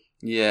idiot.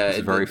 Yeah, it's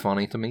very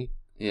funny to me.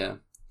 Yeah,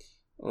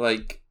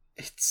 like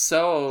it's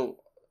so.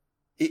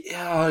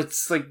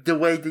 It's like the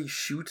way they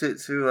shoot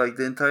it too, like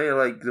the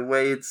entire the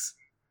way it's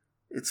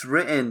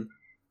written.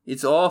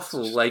 It's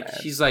awful. It's like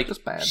bad. She's like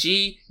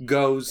she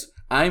goes,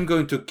 "I'm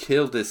going to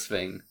kill this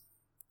thing,"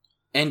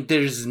 and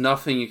there's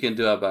nothing you can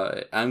do about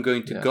it. I'm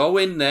going to go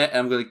in there. And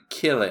I'm going to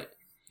kill it.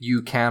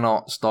 You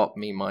cannot stop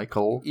me,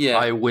 Michael. Yeah.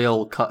 I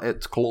will cut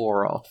its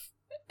claw off.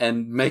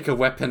 And make a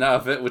weapon out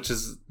of it, which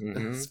is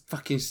it's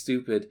fucking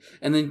stupid.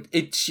 And then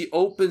she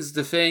opens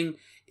the thing,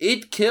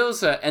 it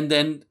kills her, and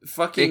then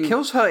fucking... It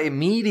kills her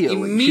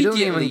immediately. She doesn't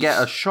even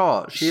get a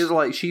shot.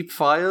 She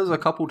fires a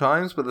couple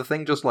times, but the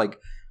thing just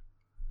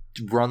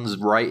runs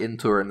right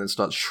into her and then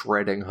starts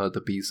shredding her to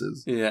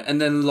pieces. Yeah,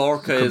 and then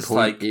Lorca is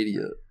like...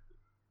 idiot.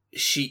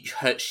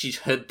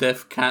 Her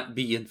death can't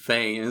be in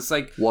vain. It's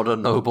like, what a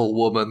noble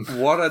woman.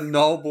 What a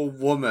noble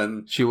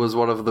woman. She was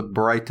one of the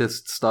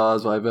brightest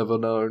stars I've ever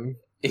known.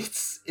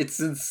 It's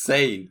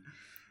insane.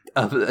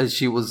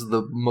 She was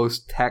the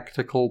most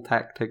tactical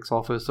tactics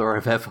officer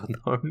I've ever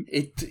known.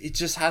 It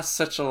just has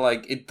such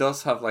a it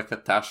does have a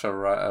Tasha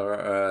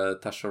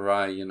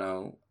Rai,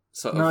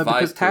 sort of vibe. No,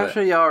 because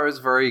Tasha Yar is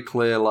very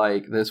clear.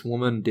 This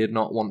woman did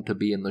not want to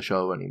be in the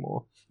show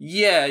anymore.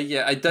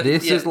 Yeah.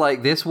 This is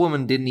like, this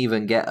woman didn't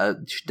even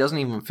she doesn't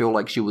even feel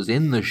like she was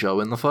in the show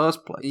in the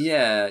first place.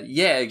 Yeah,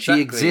 exactly.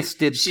 She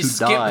existed she to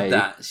skipped die.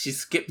 That. She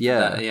skipped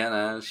that, you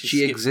know.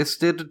 She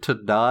existed to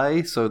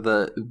die so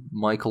that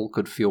Michael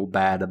could feel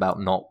bad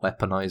about not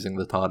weaponizing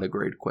the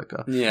tardigrade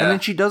quicker. Yeah. And then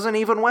she doesn't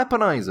even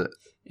weaponize it.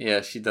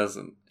 Yeah, she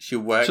doesn't. She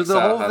works out. So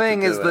the whole how thing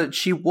to do is it. that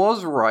she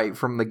was right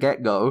from the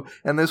get-go,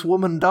 and this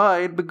woman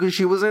died because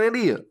she was an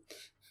idiot.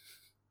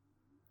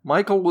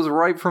 Michael was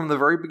right from the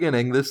very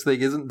beginning, this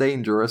thing isn't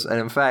dangerous, and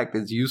in fact,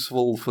 it's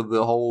useful for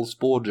the whole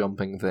spore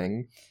jumping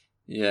thing.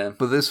 Yeah.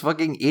 But this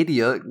fucking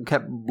idiot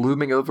kept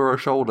looming over her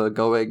shoulder,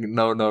 going,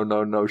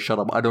 no, shut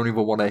up, I don't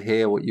even want to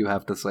hear what you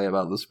have to say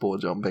about the spore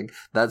jumping.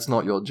 That's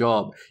not your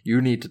job. You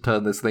need to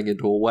turn this thing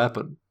into a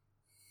weapon.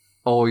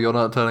 Oh, you're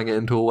not turning it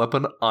into a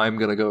weapon? I'm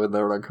gonna go in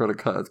there and I'm gonna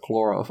cut its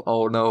claw off.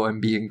 Oh no, I'm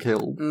being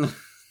killed.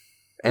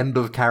 End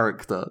of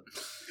character.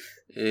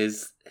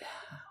 Is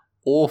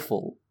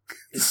awful.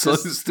 It's so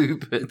just,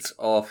 stupid. It's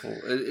awful.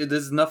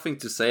 There's nothing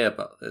to say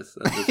about this.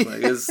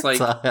 It's like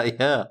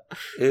yeah,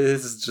 it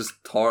is just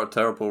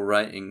terrible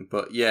writing.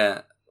 But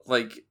yeah,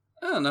 like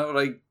I don't know,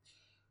 like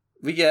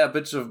we get a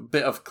bit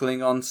of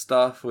Klingon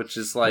stuff, which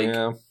is like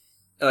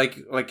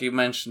like you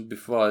mentioned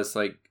before. It's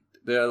like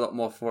there are a lot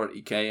more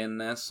 40k in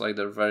this. Like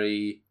they're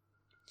very,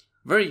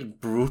 very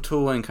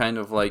brutal and kind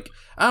of like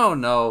I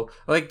don't know.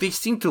 Like they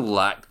seem to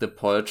lack the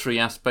poetry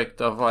aspect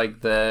of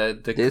like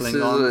the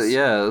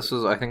Klingons. This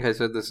is. I think I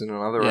said this in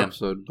another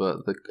episode,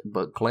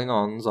 but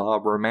Klingons are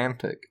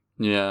romantic.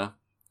 Yeah,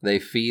 they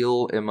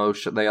feel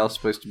emotion. They are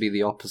supposed to be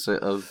the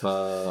opposite of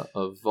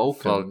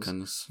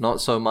Vulcans.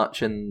 Not so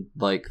much in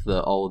like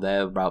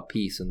they're about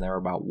peace and they're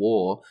about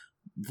war.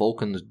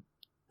 Vulcans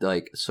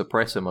like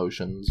suppress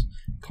emotions.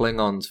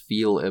 Klingons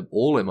feel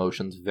all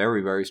emotions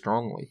very, very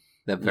strongly.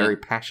 They're very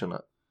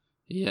passionate.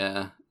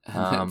 Yeah.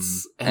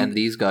 And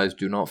these guys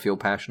do not feel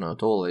passionate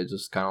at all. They're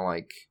just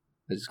kind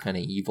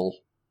of evil.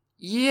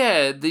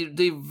 Yeah,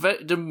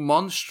 they're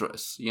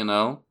monstrous, you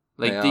know?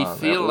 Like, they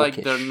feel like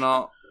they're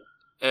not...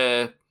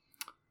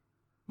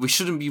 we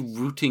shouldn't be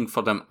rooting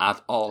for them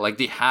at all. Like,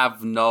 they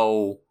have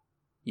no,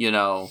 you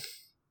know...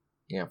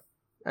 Yeah.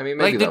 I mean,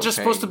 maybe like, they're just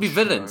supposed to be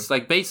villains. You know?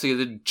 Like,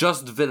 basically, they're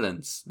just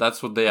villains.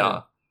 That's what they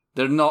are.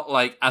 They're not,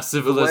 like, a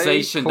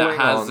civilization that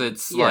has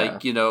its,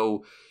 like, you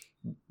know...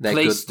 They're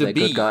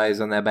good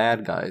guys and they're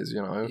bad guys,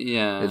 you know?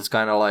 Yeah. It's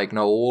kind of like,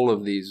 no, all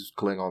of these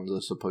Klingons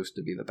are supposed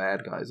to be the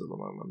bad guys at the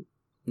moment.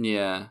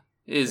 Yeah.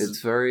 It's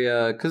very,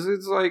 because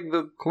it's like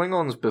the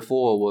Klingons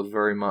before were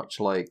very much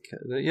like,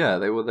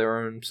 they were their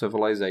own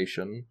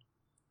civilization.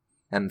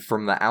 And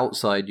from the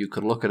outside, you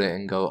could look at it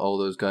and go,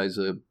 oh, those guys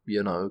are,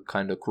 you know,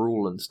 kind of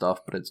cruel and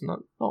stuff. But it's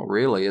not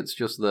really. It's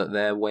just that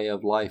their way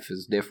of life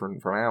is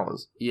different from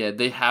ours. Yeah,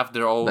 they have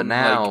their own, but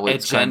now like,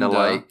 it's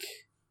agenda.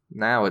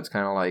 Now it's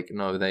kind of like,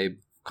 no, they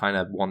kind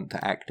of want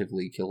to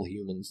actively kill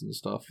humans and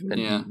stuff and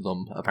eat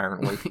them,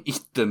 apparently.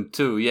 Eat them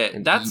too, yeah.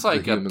 And that's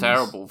like a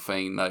terrible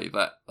thing, like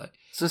that. Like,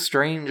 it's a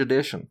strange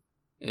addition.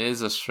 It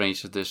is a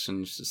strange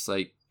addition. It's just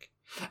like,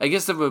 I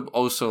guess they were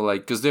also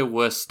like, because they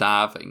were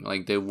starving.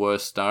 Like, they were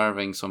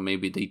starving, so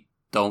maybe they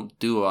don't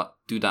do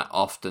that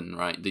often,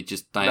 right? They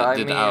just did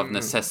it out of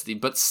necessity,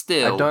 but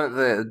still.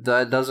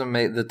 That doesn't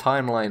make, the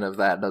timeline of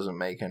that doesn't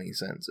make any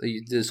sense.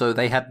 So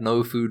they had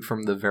no food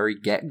from the very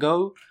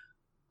get-go?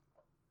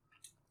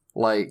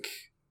 Like,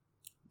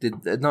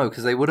 no,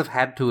 because they would have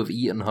had to have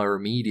eaten her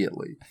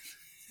immediately.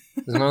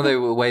 There's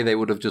no way they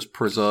would have just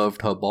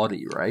preserved her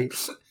body, right?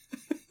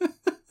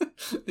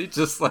 They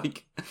just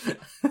like,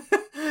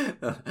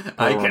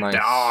 I get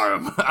the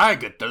arm, I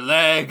get the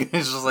leg.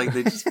 It's just like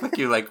they just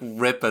fucking like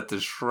rip at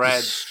the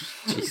shreds.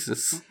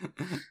 Jesus.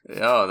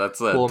 Oh, that's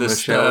a poor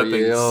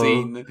disturbing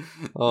scene.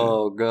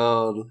 Oh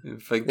god,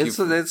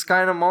 it's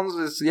kind of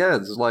monsters. Yeah,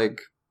 it's like,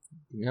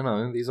 you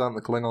know, these aren't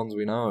the Klingons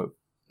we know.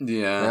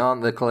 Yeah. They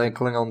aren't the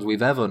Klingons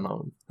we've ever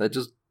known. They're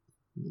just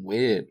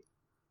weird.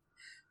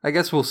 I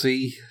guess we'll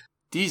see.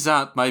 These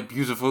aren't my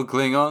beautiful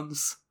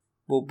Klingons.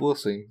 Well, we'll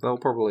see. They'll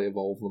probably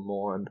evolve them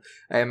more, and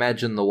I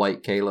imagine the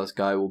white Kalos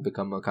guy will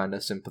become a kind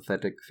of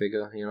sympathetic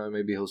figure, you know?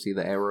 Maybe he'll see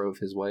the error of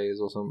his ways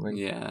or something.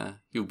 Yeah.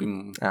 He'll be... I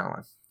don't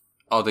know.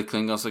 Oh, the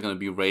Klingons are going to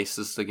be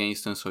racist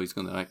against him, so he's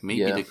going to like,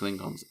 maybe the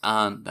Klingons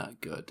aren't that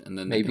good. And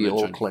then maybe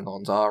all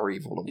Klingons are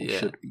evil and we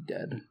should be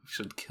dead. We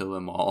should kill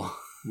them all.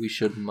 We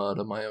should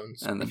murder my own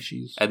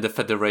species. And the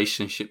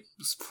Federation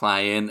ships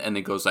fly in, and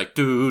it goes like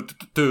do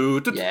do do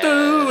do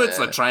do. It's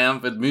like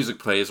triumphant music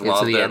plays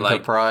while the they're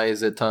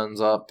Enterprise. It turns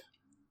up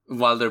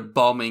while they're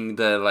bombing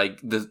the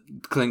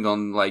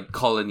Klingon like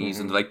colonies,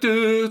 and they're like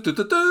do do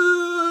do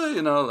do.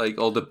 You know, like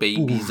all the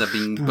babies are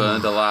being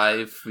burned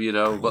alive. You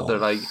know, but they're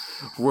like,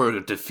 we're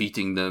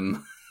defeating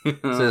them.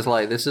 So it's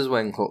like this is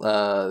when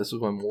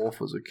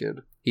Worf was a kid.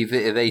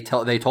 They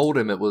told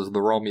him it was the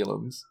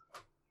Romulans.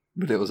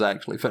 But it was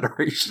actually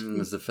Federation. It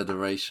was the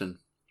Federation.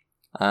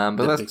 But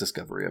that's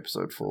Discovery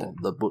Episode 4.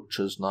 The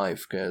butcher's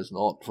knife cares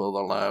not for the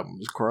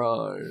lamb's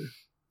cry.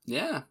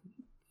 Yeah.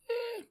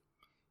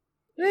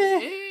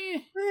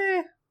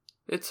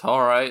 It's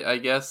alright, I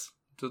guess,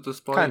 to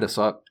this point. Kinda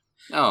sucked.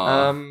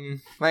 Oh,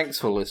 Thanks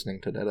for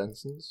listening to Dead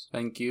Ensigns.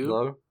 thank you.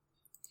 Though.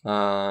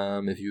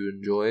 If you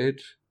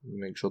enjoyed,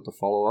 make sure to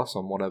follow us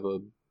on whatever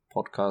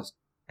podcast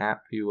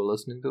app you were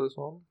listening to this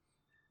on.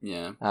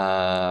 Yeah.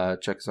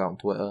 Check us out on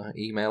Twitter.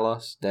 Email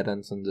us,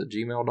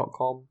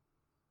 deadensigns@gmail.com.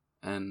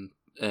 And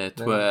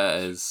Twitter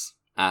is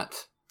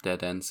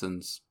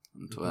 @deadensigns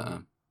on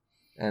Twitter.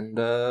 And,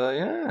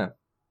 yeah.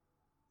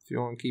 If you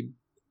want to keep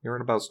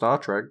hearing about Star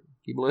Trek,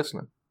 keep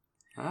listening.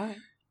 Alright.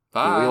 We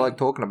Bye. like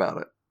talking about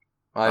it.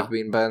 I've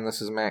been Ben,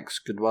 this is Max.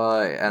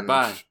 Goodbye. And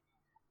Bye.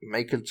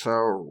 make it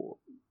so.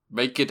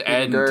 Make it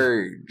end.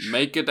 Engage.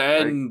 Make it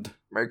end.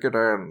 Make it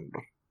end.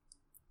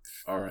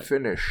 Alright.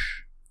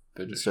 Finish.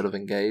 Instead of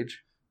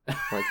engage.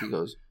 Like he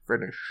goes,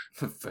 finish.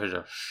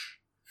 Finish.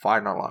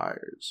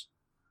 Finalize.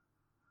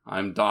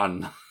 I'm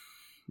done.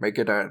 Make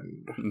it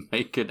end.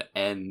 Make it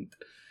end.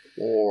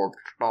 Or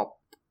stop.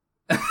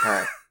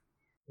 Alright.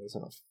 That's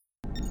enough.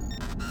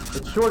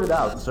 It's shorted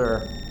out,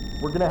 sir.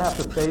 We're gonna have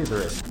to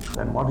phaser it.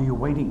 Then what are you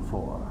waiting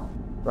for?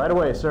 Right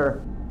away,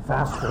 sir.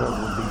 Faster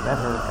would be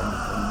better,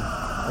 Ensign.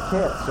 I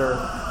can't, sir.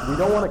 We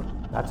don't want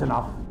to... That's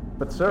enough.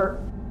 But, sir...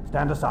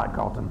 Stand aside,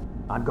 Carlton.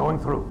 I'm going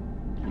through.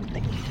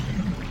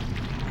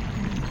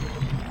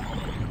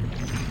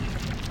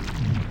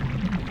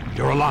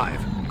 You're alive.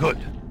 Good.